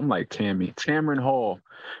throwing off. I'm like Tammy. Tamron Hall.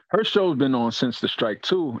 Her show's been on since the strike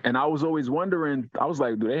too. And I was always wondering, I was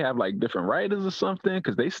like, do they have different writers or something?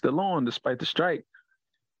 Because they still on despite the strike.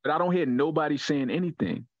 But I don't hear nobody saying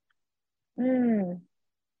anything. Drew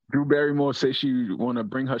Barrymore says she want to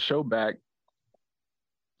bring her show back.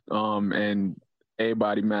 And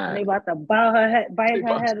everybody mad. They about to bite her head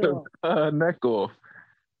off. Her neck off.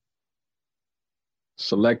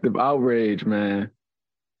 Selective outrage, man.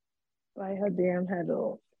 Bite her damn head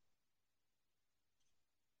off.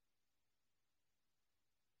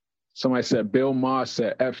 Somebody said Bill Maher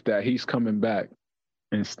said F that, he's coming back,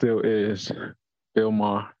 and still is. Bill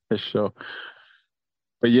Maher, his show.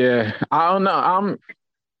 But yeah, I don't know.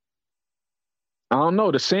 I don't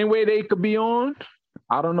know. The same way they could be on,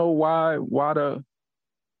 I don't know why the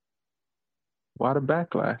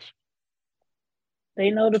backlash. They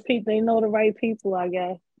know the people. They know the right people, I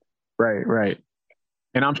guess. Right.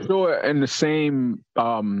 And I'm sure in the same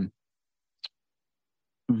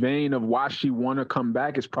vein of why she want to come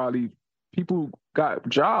back is probably people got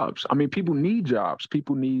jobs. I mean, people need jobs.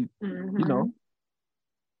 People need, you know.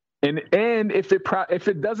 And if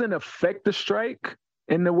it doesn't affect the strike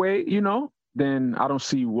in the way, you know, then I don't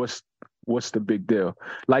see what's the big deal.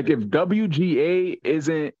 Like if WGA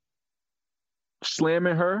isn't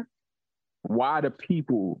slamming her, why the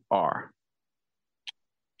people are?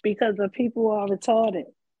 Because the people are retarded.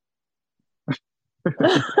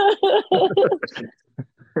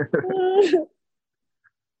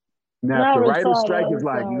 Now, if the writer's strike is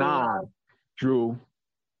like, nah, Drew,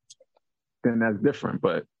 then that's different.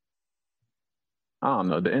 But I don't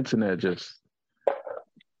know. The internet just...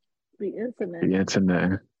 The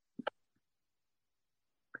internet.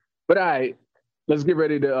 But all right, let's get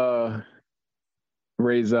ready to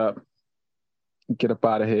raise up, get up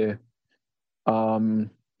out of here. In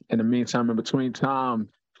the meantime, in between time,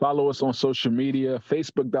 follow us on social media,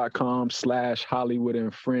 facebook.com/Holliewood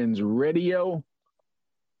and Friends Radio.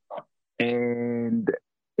 And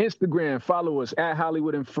Instagram, follow us at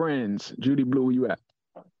Holliewood and Friends. Judy Blu, where you at?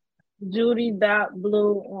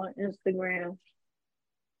 Judy.Blu on Instagram.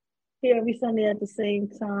 Here every Sunday at the same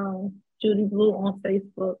time. Judy Blu on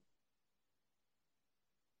Facebook.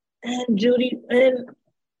 And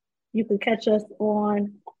you can catch us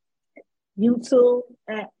on YouTube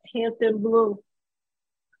at Hampton Blue.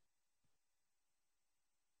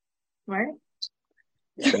 Right?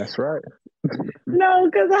 That's right. No,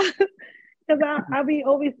 because I be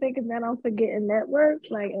always thinking that I'm forgetting network.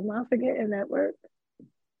 Like, am I forgetting network?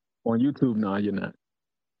 On YouTube, no, you're not.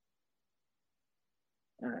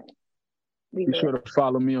 All right. Be sure to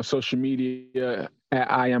follow me on social media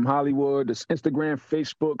at I Am Holliewood. It's Instagram,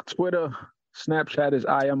 Facebook, Twitter. Snapchat is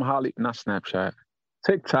I Am Holly. Not Snapchat.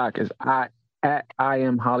 TikTok is at I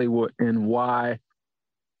Am Holliewood NY.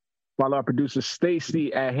 Follow our producer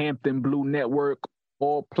Stacy at Hampton Blue Network.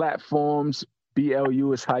 All platforms.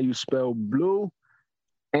 BLU is how you spell blue.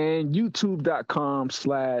 And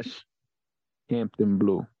YouTube.com/Hampton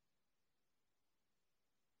Blue.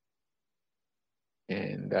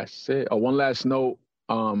 And that's it. Oh, one last note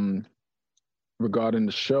regarding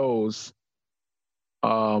the shows.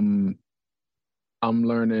 I'm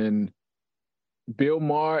learning Bill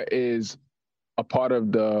Maher is a part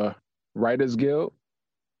of the Writers Guild.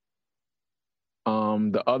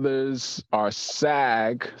 The others are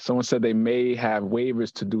SAG. Someone said they may have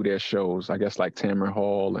waivers to do their shows. I guess like Tamron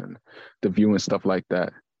Hall and The View and stuff like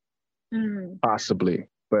that. Possibly.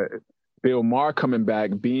 But Bill Maher coming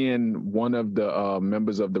back, being one of the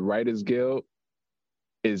members of the Writers Guild,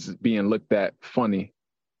 is being looked at funny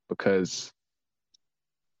because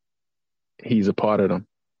he's a part of them.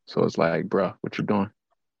 So it's like, bruh, what you doing?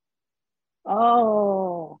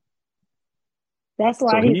 Oh. That's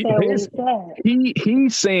why he said what he said.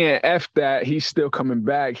 He's saying F that, he's still coming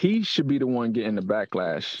back. He should be the one getting the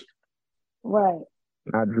backlash. Right.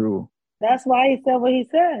 Not Drew. That's why he said what he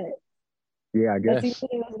said. Yeah, I guess. Because he said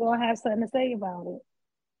he was going to have something to say about it.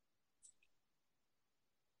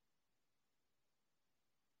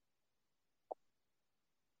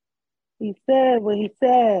 He said what he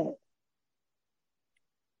said.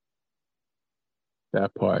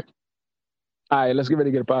 That part. All right, let's get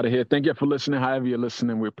ready to get up out of here. Thank you for listening. However you're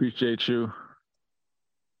listening, we appreciate you.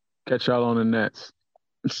 Catch y'all on the nets.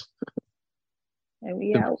 And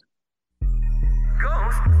we out.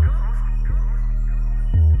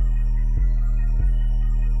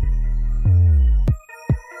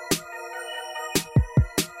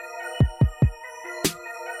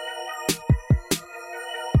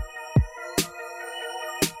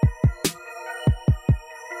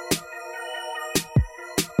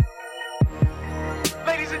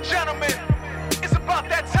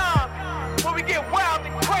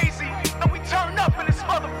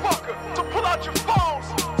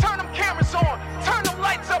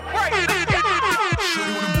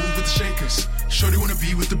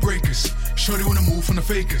 Shorty wanna move from the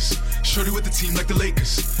fakers. Shorty with the team like the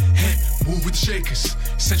Lakers. Hey, move with the shakers.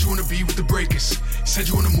 Said you wanna be with the breakers. Said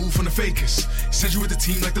you wanna move from the fakers. Said you with the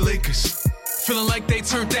team like the Lakers. Feeling like they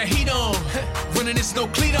turned that heat on. Running this no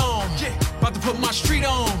cleat on. About to put my street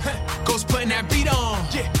on. Ghost putting that beat on.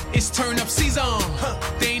 It's turn up season.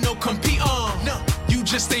 They ain't no compete on. You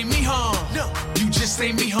just ain't me, huh? You just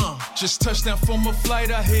ain't me, huh? Just touched down from a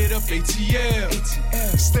flight, I hit up ATL.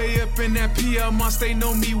 Stay up in that PL, Moss, they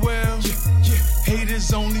know me well.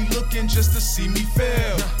 Haters only looking just to see me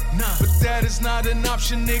fail. But that is not an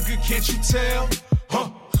option, nigga, can't you tell? Huh?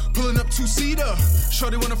 Pulling up two-seater,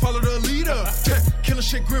 shorty wanna follow the leader. Killing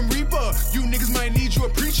shit, Grim Reaper. You niggas might need you a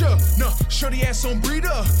preacher. No, shorty ass on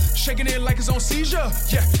breeder, shaking it like it's on seizure.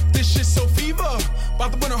 Yeah, this shit so fever.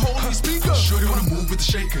 About to win a holy speaker. Shorty wanna move with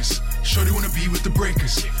the shakers. Shorty wanna be with the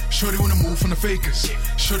breakers. Shorty wanna move from the fakers.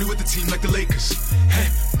 Shorty with the team like the Lakers. Hey,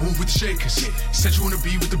 move with the shakers. Said you wanna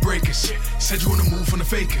be with the breakers. Said you wanna move from the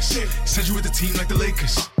fakers. Said you with the team like the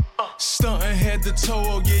Lakers. Stuntin' head to toe,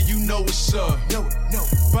 oh yeah, you know what's up. No.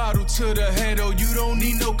 Bottle to the head, oh, you don't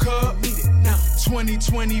need no cup.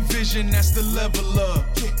 20/20 vision, that's the level up.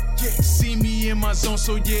 See me in my zone,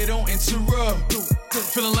 so yeah, don't interrupt.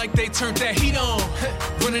 Feeling like they turned that heat on.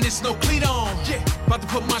 Running this no cleat on. About to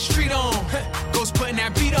put my street on. Ghost putting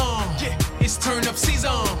that beat on. It's turn up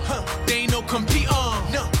season. They ain't no compete on.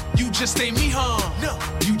 You just ain't me, huh?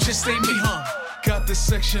 You just ain't me, huh? Got the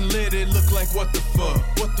section lit, it look like what the fuck?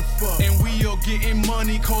 What the fuck? And we all getting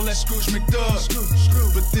money, call that Scrooge McDuck.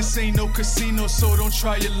 But this ain't no casino, so don't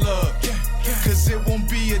try your luck. Cause it won't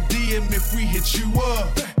be a DM if we hit you up.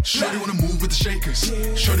 Shorty wanna move with the shakers.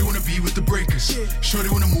 Shorty wanna be with the breakers. Shorty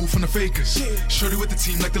wanna move from the fakers. Shorty with the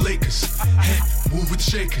team like the Lakers. Hey, move with the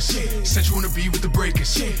shakers. Said you wanna be with the breakers.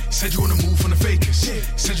 Said you wanna move from the fakers.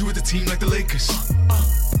 Said you with the team like the Lakers.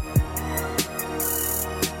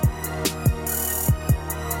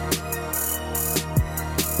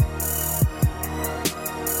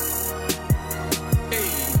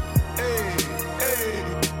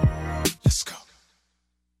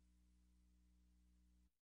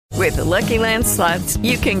 With the Lucky Land Slots,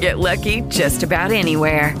 you can get lucky just about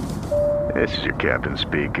anywhere. This is your captain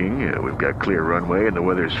speaking. We've got clear runway and the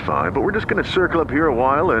weather's fine, but we're just going to circle up here a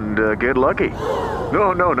while and get lucky.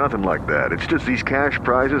 No, nothing like that. It's just these cash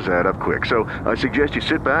prizes add up quick. So I suggest you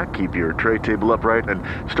sit back, keep your tray table upright, and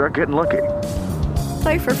start getting lucky.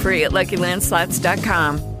 Play for free at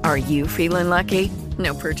LuckyLandSlots.com. Are you feeling lucky?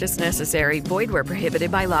 No purchase necessary. Void where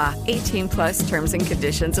prohibited by law. 18+ terms and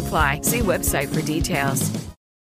conditions apply. See website for details.